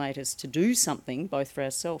stimulate us to do something, both for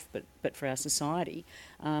ourselves but for our society,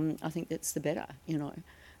 I think that's the better,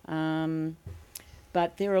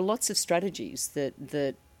 But there are lots of strategies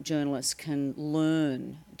that journalists can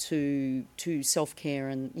learn to self-care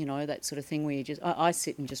and that sort of thing where you just I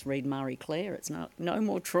sit and just read Marie Claire. It's no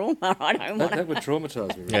more trauma. I don't want that would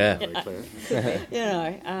traumatise me. Yeah. Marie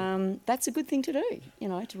Claire. That's a good thing to do.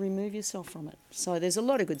 To remove yourself from it. So there's a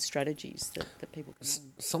lot of good strategies that people can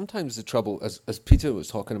learn. Sometimes the trouble, as Peter was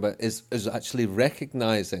talking about, is actually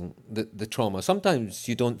recognising the trauma. Sometimes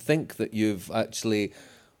you don't think that you've actually.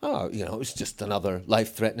 It's just another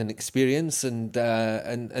life-threatening experience, and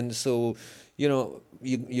so,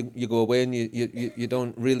 you go away and you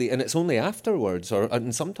don't really, and it's only afterwards,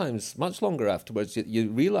 and sometimes much longer afterwards, you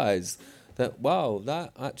realise that, wow,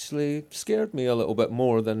 that actually scared me a little bit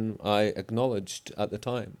more than I acknowledged at the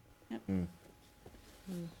time. Yep.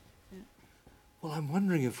 Well, I'm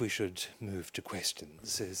wondering if we should move to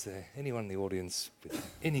questions. Is there anyone in the audience with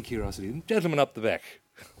any curiosity? Gentleman up the back.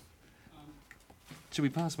 Should we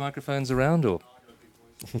pass microphones around, or?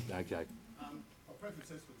 Okay. I'll preface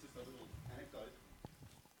this with just a little anecdote.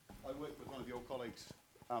 I worked with one of your colleagues,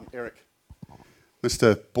 Eric,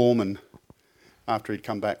 Mr. Borman, after he'd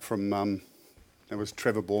come back from, it was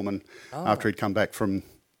Trevor Borman, after he'd come back from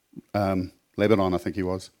Lebanon, I think he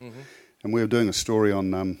was. Mm-hmm. And we were doing a story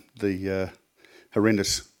on the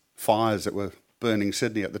horrendous fires that were burning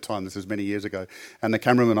Sydney at the time. This was many years ago. And the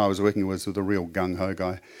cameraman I was working with was a real gung-ho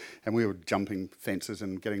guy. And we were jumping fences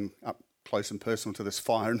and getting up close and personal to this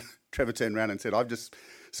fire. And Trevor turned around and said, I've just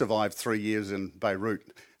survived 3 years in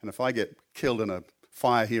Beirut. And if I get killed in a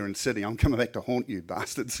fire here in Sydney, I'm coming back to haunt you,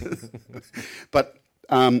 bastards. But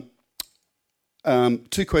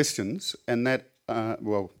two questions. And that,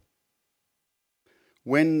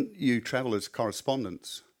 when you travel as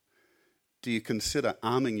correspondents, do you consider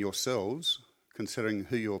arming yourselves, considering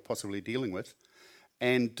who you're possibly dealing with?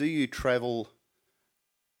 And do you travel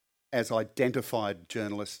as identified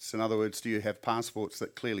journalists? In other words, do you have passports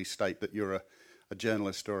that clearly state that you're a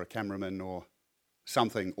journalist or a cameraman or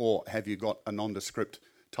something? Or have you got a nondescript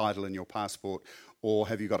title in your passport? Or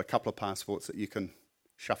have you got a couple of passports that you can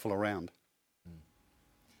shuffle around? Mm.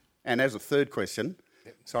 And as a third question,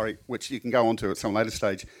 which you can go on to at some later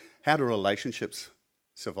stage, how do relationships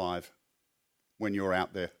survive when you're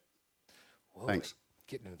out there? Whoa, thanks.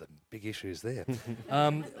 Getting into the big issues there.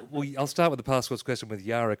 I'll start with the passports question with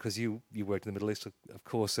Yara, because you worked in the Middle East, of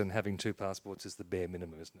course, and having 2 passports is the bare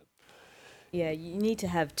minimum, isn't it? Yeah, you need to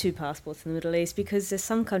have 2 passports in the Middle East because there's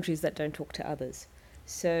some countries that don't talk to others.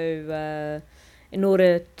 So in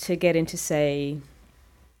order to get into, say,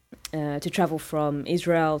 to travel from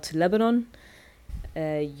Israel to Lebanon,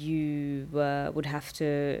 you would have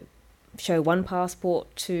to show one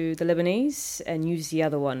passport to the Lebanese and use the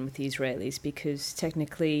other one with the Israelis, because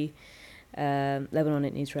technically Lebanon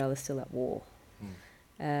and Israel are still at war.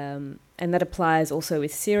 And that applies also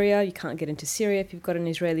with Syria. You can't get into Syria if you've got an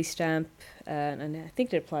Israeli stamp, and I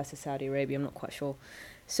think it applies to Saudi Arabia. I'm not quite sure.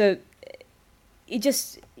 So you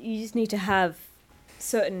just need to have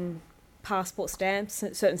certain passport stamps,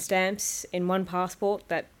 certain stamps in one passport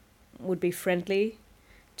that would be friendly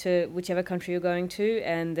to whichever country you're going to,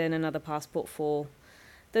 and then another passport for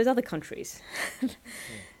those other countries.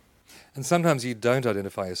 And sometimes you don't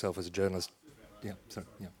identify yourself as a journalist. Yeah, sorry,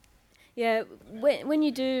 yeah. Yeah, when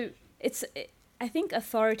you do, I think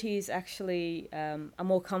authorities actually are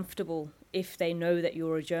more comfortable if they know that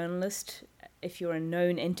you're a journalist, if you're a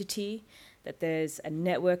known entity, that there's a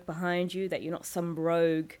network behind you, that you're not some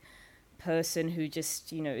rogue person who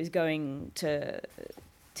just, is going to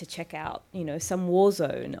check out, some war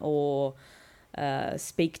zone or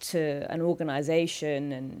speak to an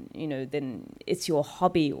organization, and, then it's your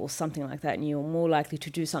hobby or something like that, and you're more likely to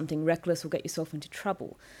do something reckless or get yourself into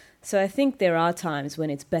trouble. So I think there are times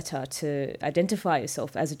when it's better to identify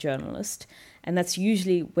yourself as a journalist, and that's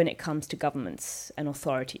usually when it comes to governments and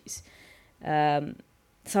authorities.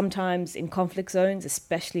 Sometimes in conflict zones,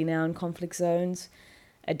 especially now in conflict zones,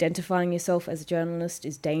 identifying yourself as a journalist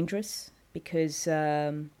is dangerous, because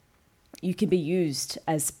you can be used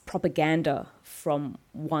as propaganda from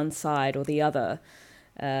one side or the other.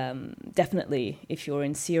 Definitely, if you're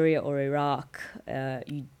in Syria or Iraq,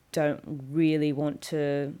 you don't really want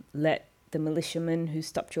to let the militiamen who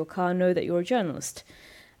stopped your car know that you're a journalist,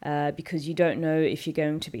 because you don't know if you're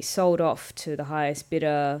going to be sold off to the highest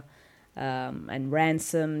bidder and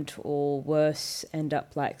ransomed, or worse, end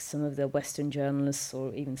up like some of the Western journalists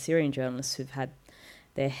or even Syrian journalists who've had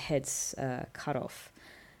their heads cut off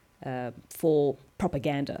for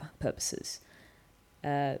propaganda purposes.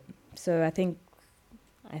 So I think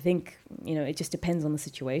it just depends on the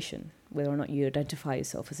situation, whether or not you identify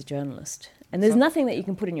yourself as a journalist. And there's nothing that you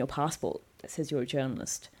can put in your passport that says you're a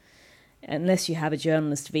journalist, unless you have a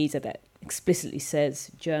journalist visa that explicitly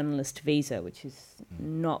says journalist visa, which is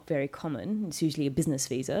not very common. It's usually a business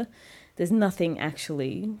visa. There's nothing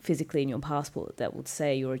actually physically in your passport that would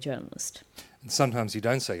say you're a journalist. And sometimes you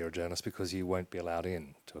don't say you're a journalist because you won't be allowed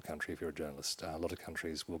in to a country if you're a journalist. A lot of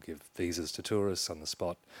countries will give visas to tourists on the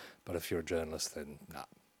spot, but if you're a journalist, then nah.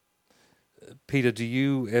 Peter, do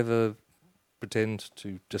you ever pretend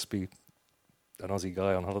to just be an Aussie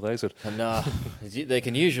guy on holidays? No, they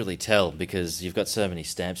can usually tell because you've got so many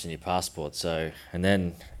stamps in your passport. So, and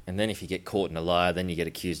then if you get caught in a lie, then you get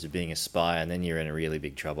accused of being a spy, and then you're in a really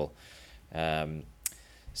big trouble.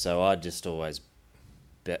 So I just always,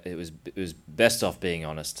 it was best off being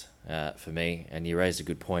honest for me. And you raised a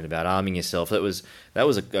good point about arming yourself. That was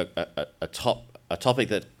a topic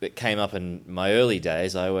that came up in my early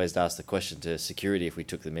days. I always asked the question to security if we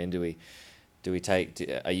took them in: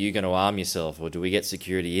 are you going to arm yourself, or do we get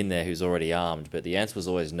security in there who's already armed? But the answer was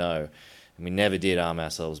always no, and we never did arm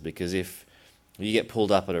ourselves, because if you get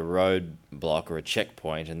pulled up at a roadblock or a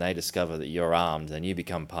checkpoint and they discover that you're armed, then you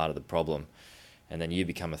become part of the problem, and then you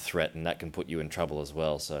become a threat, and that can put you in trouble as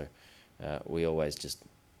well. So we always just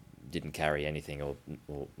didn't carry anything, or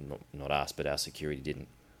not us, but our security didn't.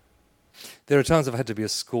 There are times I've had to be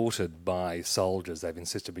escorted by soldiers. They've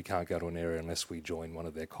insisted we can't go to an area unless we join one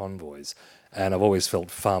of their convoys. And I've always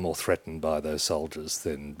felt far more threatened by those soldiers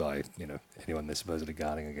than by, anyone they're supposedly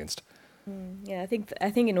guarding against. Yeah, I think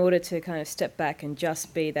in order to kind of step back and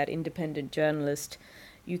just be that independent journalist,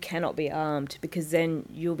 you cannot be armed, because then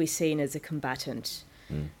you'll be seen as a combatant.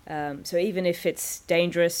 So even if it's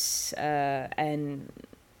dangerous and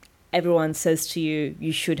everyone says to you,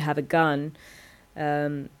 you should have a gun,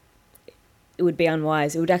 it would be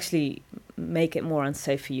unwise. It would actually make it more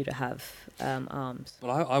unsafe for you to have arms.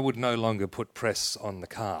 Well, I would no longer put press on the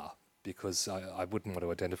car, because I wouldn't want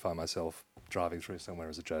to identify myself driving through somewhere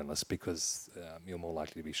as a journalist, because you're more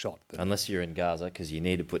likely to be shot. Unless you're in Gaza, because you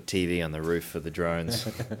need to put TV on the roof for the drones.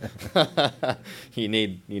 You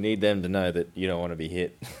need them to know that you don't want to be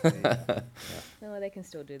hit. No, they can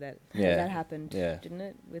still do that. Yeah. That happened, didn't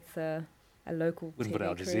it, with a local Wouldn't TV put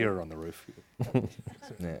Al crew? Jazeera on the roof.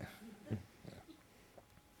 Yeah.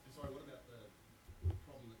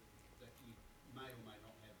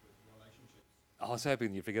 I was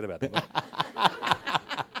hoping you'd forget about that.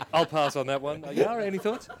 I'll pass on that one. Yara, any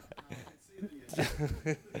thoughts?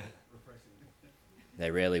 They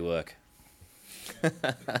rarely work. Do to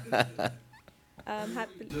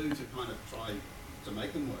kind of try to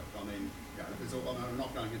make them work? I mean, I'm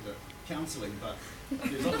not going into counselling, but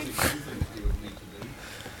there's obviously some things you would need to do.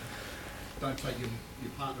 Don't take your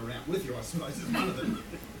partner out with you, I suppose, is one of them.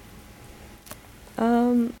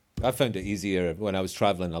 I found it easier when I was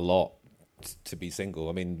travelling a lot to be single.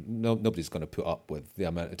 I mean, nobody's going to put up with the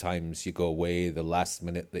amount of times you go away, the last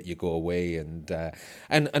minute that you go away, and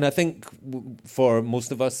I think for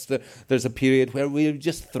most of us, there's a period where we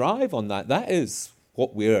just thrive on that. That is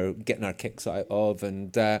what we're getting our kicks out of,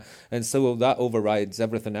 and so that overrides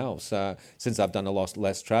everything else. Since I've done a lot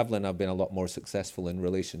less travelling, I've been a lot more successful in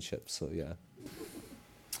relationships. So yeah,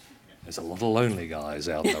 There's a lot of lonely guys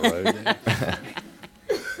out on the road.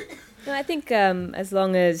 No, I think as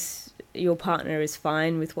long as your partner is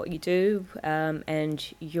fine with what you do,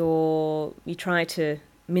 and you try to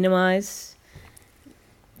minimise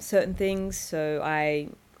certain things. So I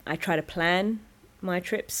try to plan my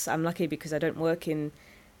trips. I'm lucky because I don't work in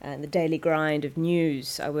the daily grind of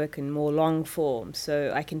news. I work in more long form,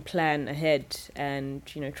 so I can plan ahead and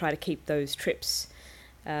try to keep those trips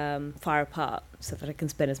far apart so that I can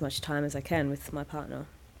spend as much time as I can with my partner.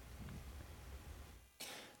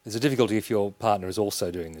 There's a difficulty if your partner is also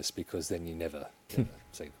doing this, because then you never see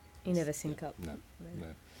them. You never sync up. No.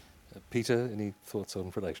 Peter, any thoughts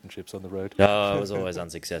on relationships on the road? No, I was always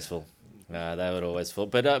unsuccessful. They would always fall.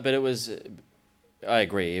 But it was, I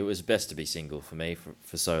agree, it was best to be single for me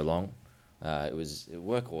for so long.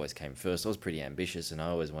 Work always came first. I was pretty ambitious, and I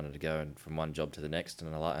always wanted to go from one job to the next,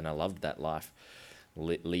 and I loved that life,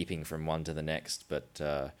 leaping from one to the next. But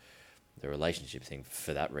the relationship thing,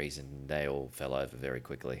 for that reason, they all fell over very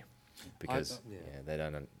quickly, because they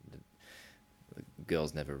don't. The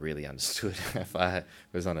girls never really understood. If I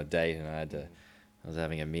was on a date and I was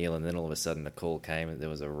having a meal, and then all of a sudden a call came and there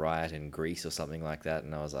was a riot in Greece or something like that,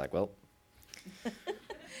 and I was like, well,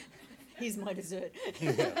 Here's my dessert.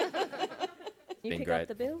 You Been pick great. up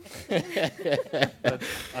the bill? But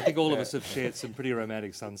I think all of us have shared some pretty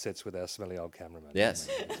romantic sunsets with our smelly old cameraman. yes.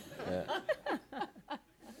 Yeah.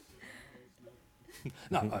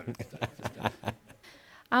 No.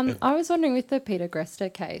 I was wondering, with the Peter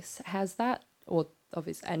Greste case, has that,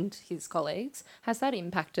 and his colleagues, has that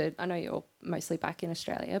impacted? I know you're mostly back in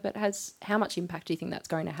Australia, but how much impact do you think that's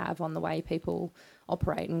going to have on the way people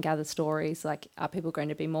operate and gather stories? Like, are people going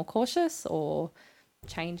to be more cautious or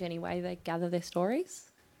change any way they gather their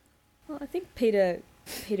stories? Well, I think Peter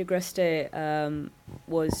Greste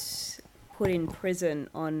was put in prison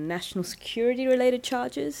on national security related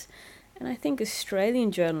charges, and I think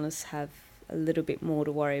Australian journalists have a little bit more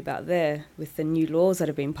to worry about there with the new laws that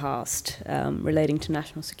have been passed relating to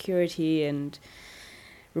national security and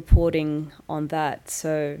reporting on that.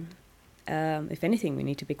 So, if anything, we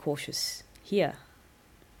need to be cautious here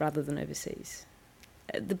rather than overseas.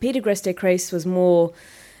 The Peter Greste case was more,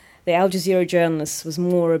 the Al Jazeera journalists was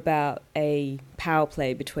more about a power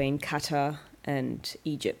play between Qatar and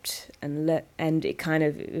Egypt, and it kind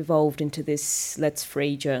of evolved into this let's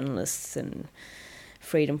free journalists and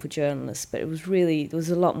freedom for journalists, but there was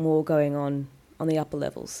a lot more going on the upper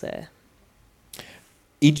levels there.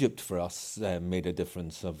 Egypt for us made a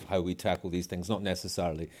difference of how we tackle these things, not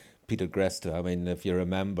necessarily Peter Greste. I mean, if you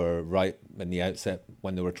remember right in the outset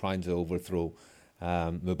when they were trying to overthrow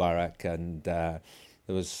Mubarak, and there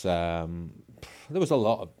was a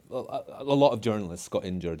lot of journalists got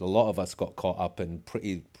injured. A lot of us got caught up in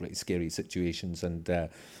pretty scary situations, and there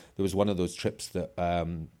was one of those trips that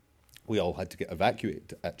we all had to get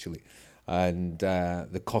evacuated, actually, and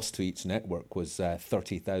the cost to each network was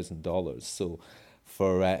 $30,000. So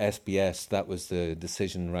for SBS, that was the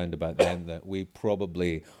decision round about then, that we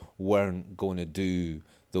probably weren't going to do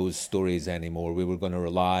those stories anymore. We were going to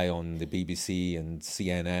rely on the BBC and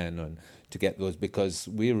CNN to get those, because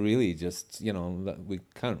we really just, we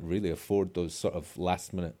can't really afford those sort of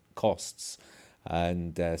last minute costs.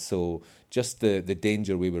 And so just the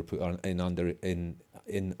danger we were put in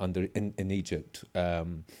Egypt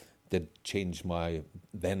did change my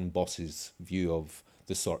then boss's view of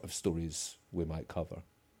the sort of stories we might cover.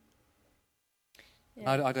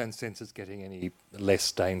 Yeah. I don't sense it's getting any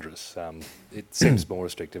less dangerous. It seems more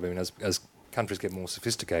restrictive. I mean, as countries get more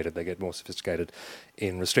sophisticated, they get more sophisticated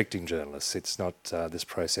in restricting journalists. It's not this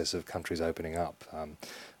process of countries opening up.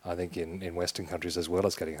 I think in Western countries as well,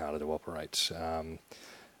 it's getting harder to operate. And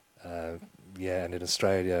in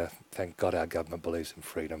Australia, thank God our government believes in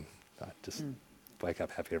freedom. I just wake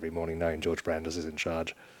up happy every morning knowing George Brandis is in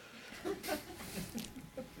charge.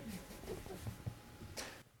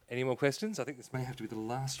 Any more questions? I think this may have to be the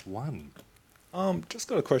last one. Just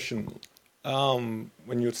got a question. When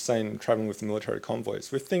you were saying travelling with military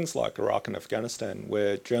convoys, with things like Iraq and Afghanistan,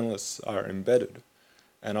 where journalists are embedded,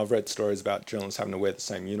 and I've read stories about journalists having to wear the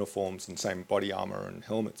same uniforms and same body armour and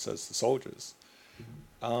helmets as the soldiers.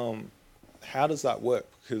 How does that work?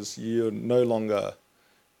 Because you're no longer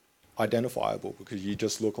identifiable, because you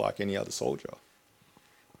just look like any other soldier.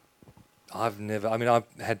 I've never. I mean, I've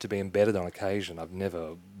had to be embedded on occasion. I've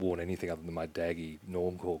never worn anything other than my daggy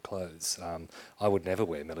normcore clothes. I would never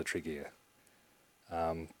wear military gear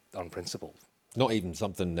on principle. Not even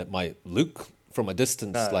something that might look from a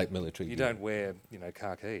distance No, like military. You gear. don't wear,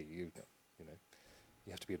 khaki. You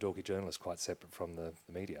have to be a dorky journalist, quite separate from the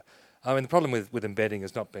media. I mean, the problem with embedding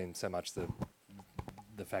has not been so much the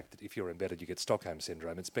fact that if you're embedded, you get Stockholm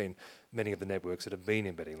syndrome. It's been many of the networks that have been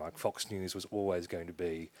embedding, like Fox News was always going to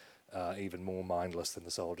be even more mindless than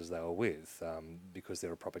the soldiers they were with, because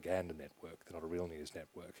they're a propaganda network, they're not a real news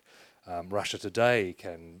network. Russia Today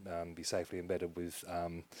can be safely embedded with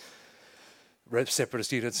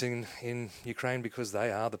separatist units in Ukraine because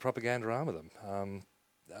they are the propaganda arm of them.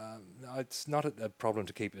 It's not a problem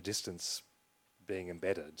to keep a distance being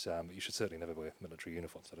embedded. You should certainly never wear military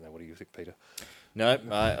uniforms. I don't know, what do you think, Peter?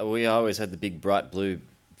 No, we always had the big bright blue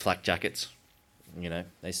flak jackets.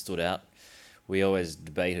 They stood out. We always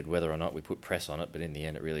debated whether or not we put press on it, but in the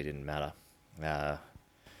end, it really didn't matter. No,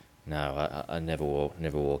 I never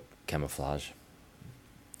wore camouflage.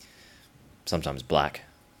 Sometimes black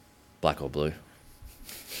or blue.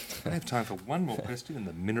 I have time for one more question in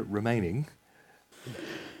the minute remaining.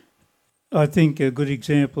 I think a good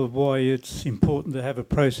example of why it's important to have a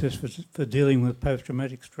process for dealing with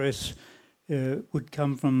post-traumatic stress would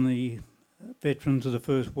come from the veterans of the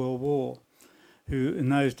First World War, who in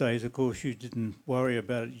those days, of course, you didn't worry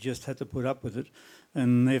about it, you just had to put up with it,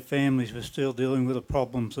 and their families were still dealing with the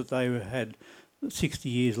problems that they had 60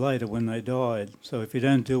 years later when they died. So if you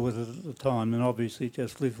don't deal with it at the time, then obviously it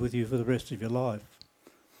just lives with you for the rest of your life.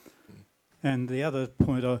 And the other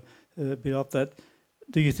point, a bit off that,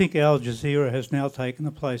 do you think Al Jazeera has now taken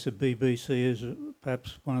the place of BBC as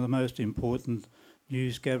perhaps one of the most important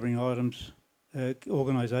news gathering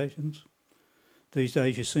organisations? These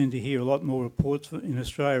days you seem to hear a lot more reports in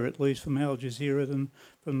Australia, at least from Al Jazeera, than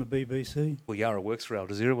from the BBC. Well, Yara works for Al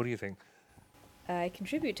Jazeera. What do you think? I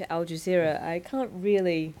contribute to Al Jazeera. I can't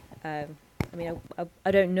really... I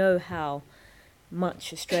don't know how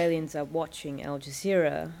much Australians are watching Al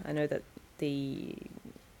Jazeera. I know that the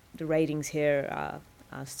ratings here are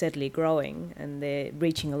steadily growing and they're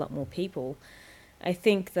reaching a lot more people. I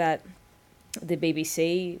think that the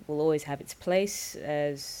BBC will always have its place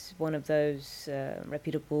as one of those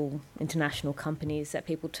reputable international companies that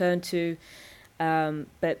people turn to.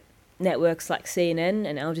 But networks like CNN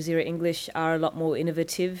and Al Jazeera English are a lot more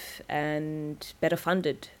innovative and better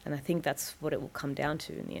funded. And I think that's what it will come down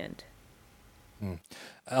to in the end.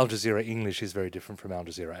 Al Jazeera English is very different from Al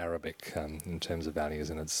Jazeera Arabic in terms of values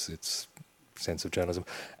and its sense of journalism.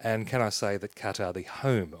 And can I say that Qatar, the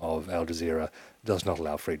home of Al Jazeera, does not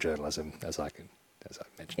allow free journalism, as I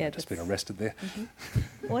mentioned. I've just been arrested there.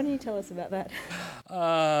 Mm-hmm. Why don't you tell us about that?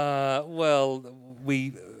 Well,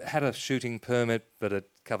 we had a shooting permit, but it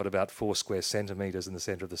covered about 4 square centimetres in the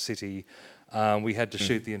centre of the city. We had to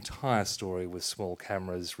shoot the entire story with small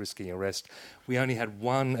cameras, risking arrest. We only had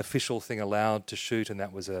one official thing allowed to shoot, and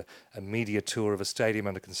that was a media tour of a stadium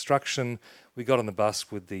under construction. We got on the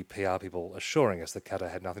bus with the PR people assuring us that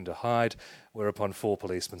Qatar had nothing to hide, whereupon 4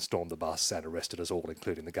 policemen stormed the bus and arrested us all,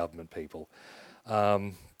 including the government people.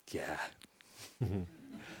 I'd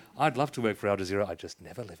love to work for Al Jazeera, I'd just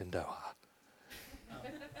never live in Doha.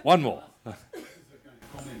 One more.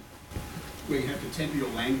 Where you have to temper your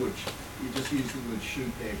language. You just use the word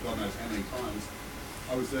shoot there, God knows how many times.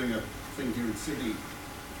 I was doing a thing here in Sydney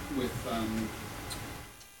with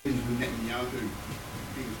Benjamin Netanyahu.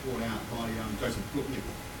 He was brought out by Joseph Gutnick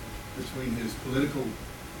between his political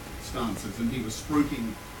stances, and he was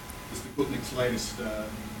spruiking Mr. Gutnick's latest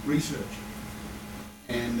research.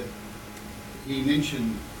 And he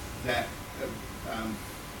mentioned that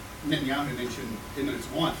Netanyahu mentioned him and his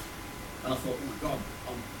wife. And I thought, oh my God,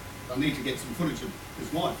 I need to get some footage of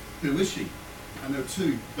his wife. Who is she? And there were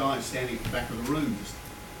 2 guys standing at the back of the room just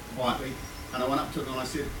quietly. And I went up to them and I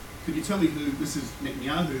said, could you tell me who Mrs.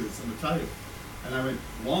 Netanyahu is on the tape? And they went,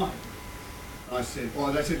 why? And I said,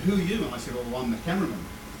 well, they said, who are you? And I said, well, I'm the cameraman.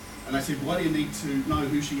 And they said, why do you need to know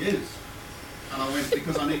who she is? And I went,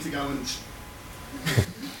 because I need to go and...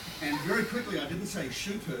 And very quickly, I didn't say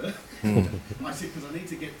shoot her. I said, because I need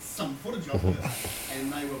to get some footage of her.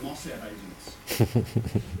 And they were Mossad agents.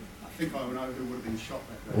 I think I would know who would have been shot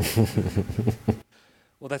that day.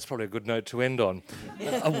 Well, that's probably a good note to end on.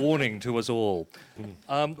 A warning to us all.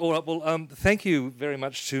 All right, well, thank you very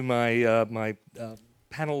much to my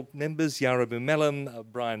panel members, Yara Boomelem,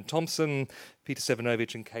 Brian Thompson, Peter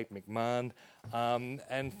Sevenovich and Kate McMahon.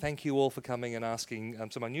 And thank you all for coming and asking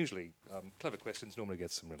some unusually clever questions. Normally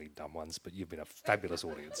get some really dumb ones, but you've been a fabulous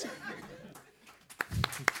audience.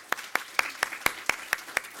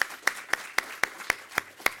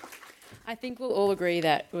 I think we'll all agree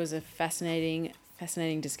that it was a fascinating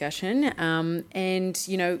discussion. And,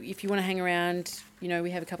 you know, if you want to hang around, you know,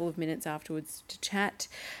 we have a couple of minutes afterwards to chat.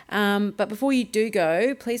 But before you do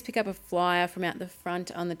go, please pick up a flyer from out the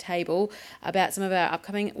front on the table about some of our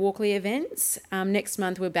upcoming Walkley events. Next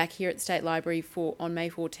month, we're back here at the State Library on May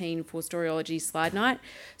 14 for Storyology Slide Night.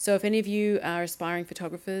 So if any of you are aspiring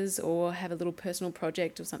photographers or have a little personal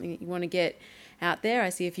project or something that you want to get out there, I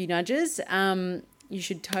see a few nudges, you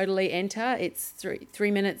should totally enter. It's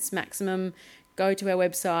 3 minutes maximum. Go to our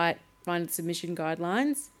website, find the submission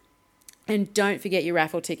guidelines, and don't forget your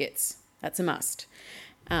raffle tickets. That's a must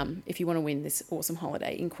if you want to win this awesome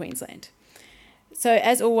holiday in Queensland. So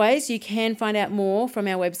as always, you can find out more from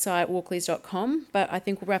our website, walkleys.com, but I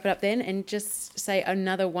think we'll wrap it up then and just say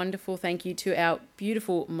another wonderful thank you to our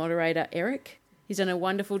beautiful moderator, Eric. He's done a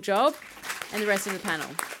wonderful job, and the rest of the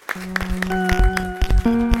panel.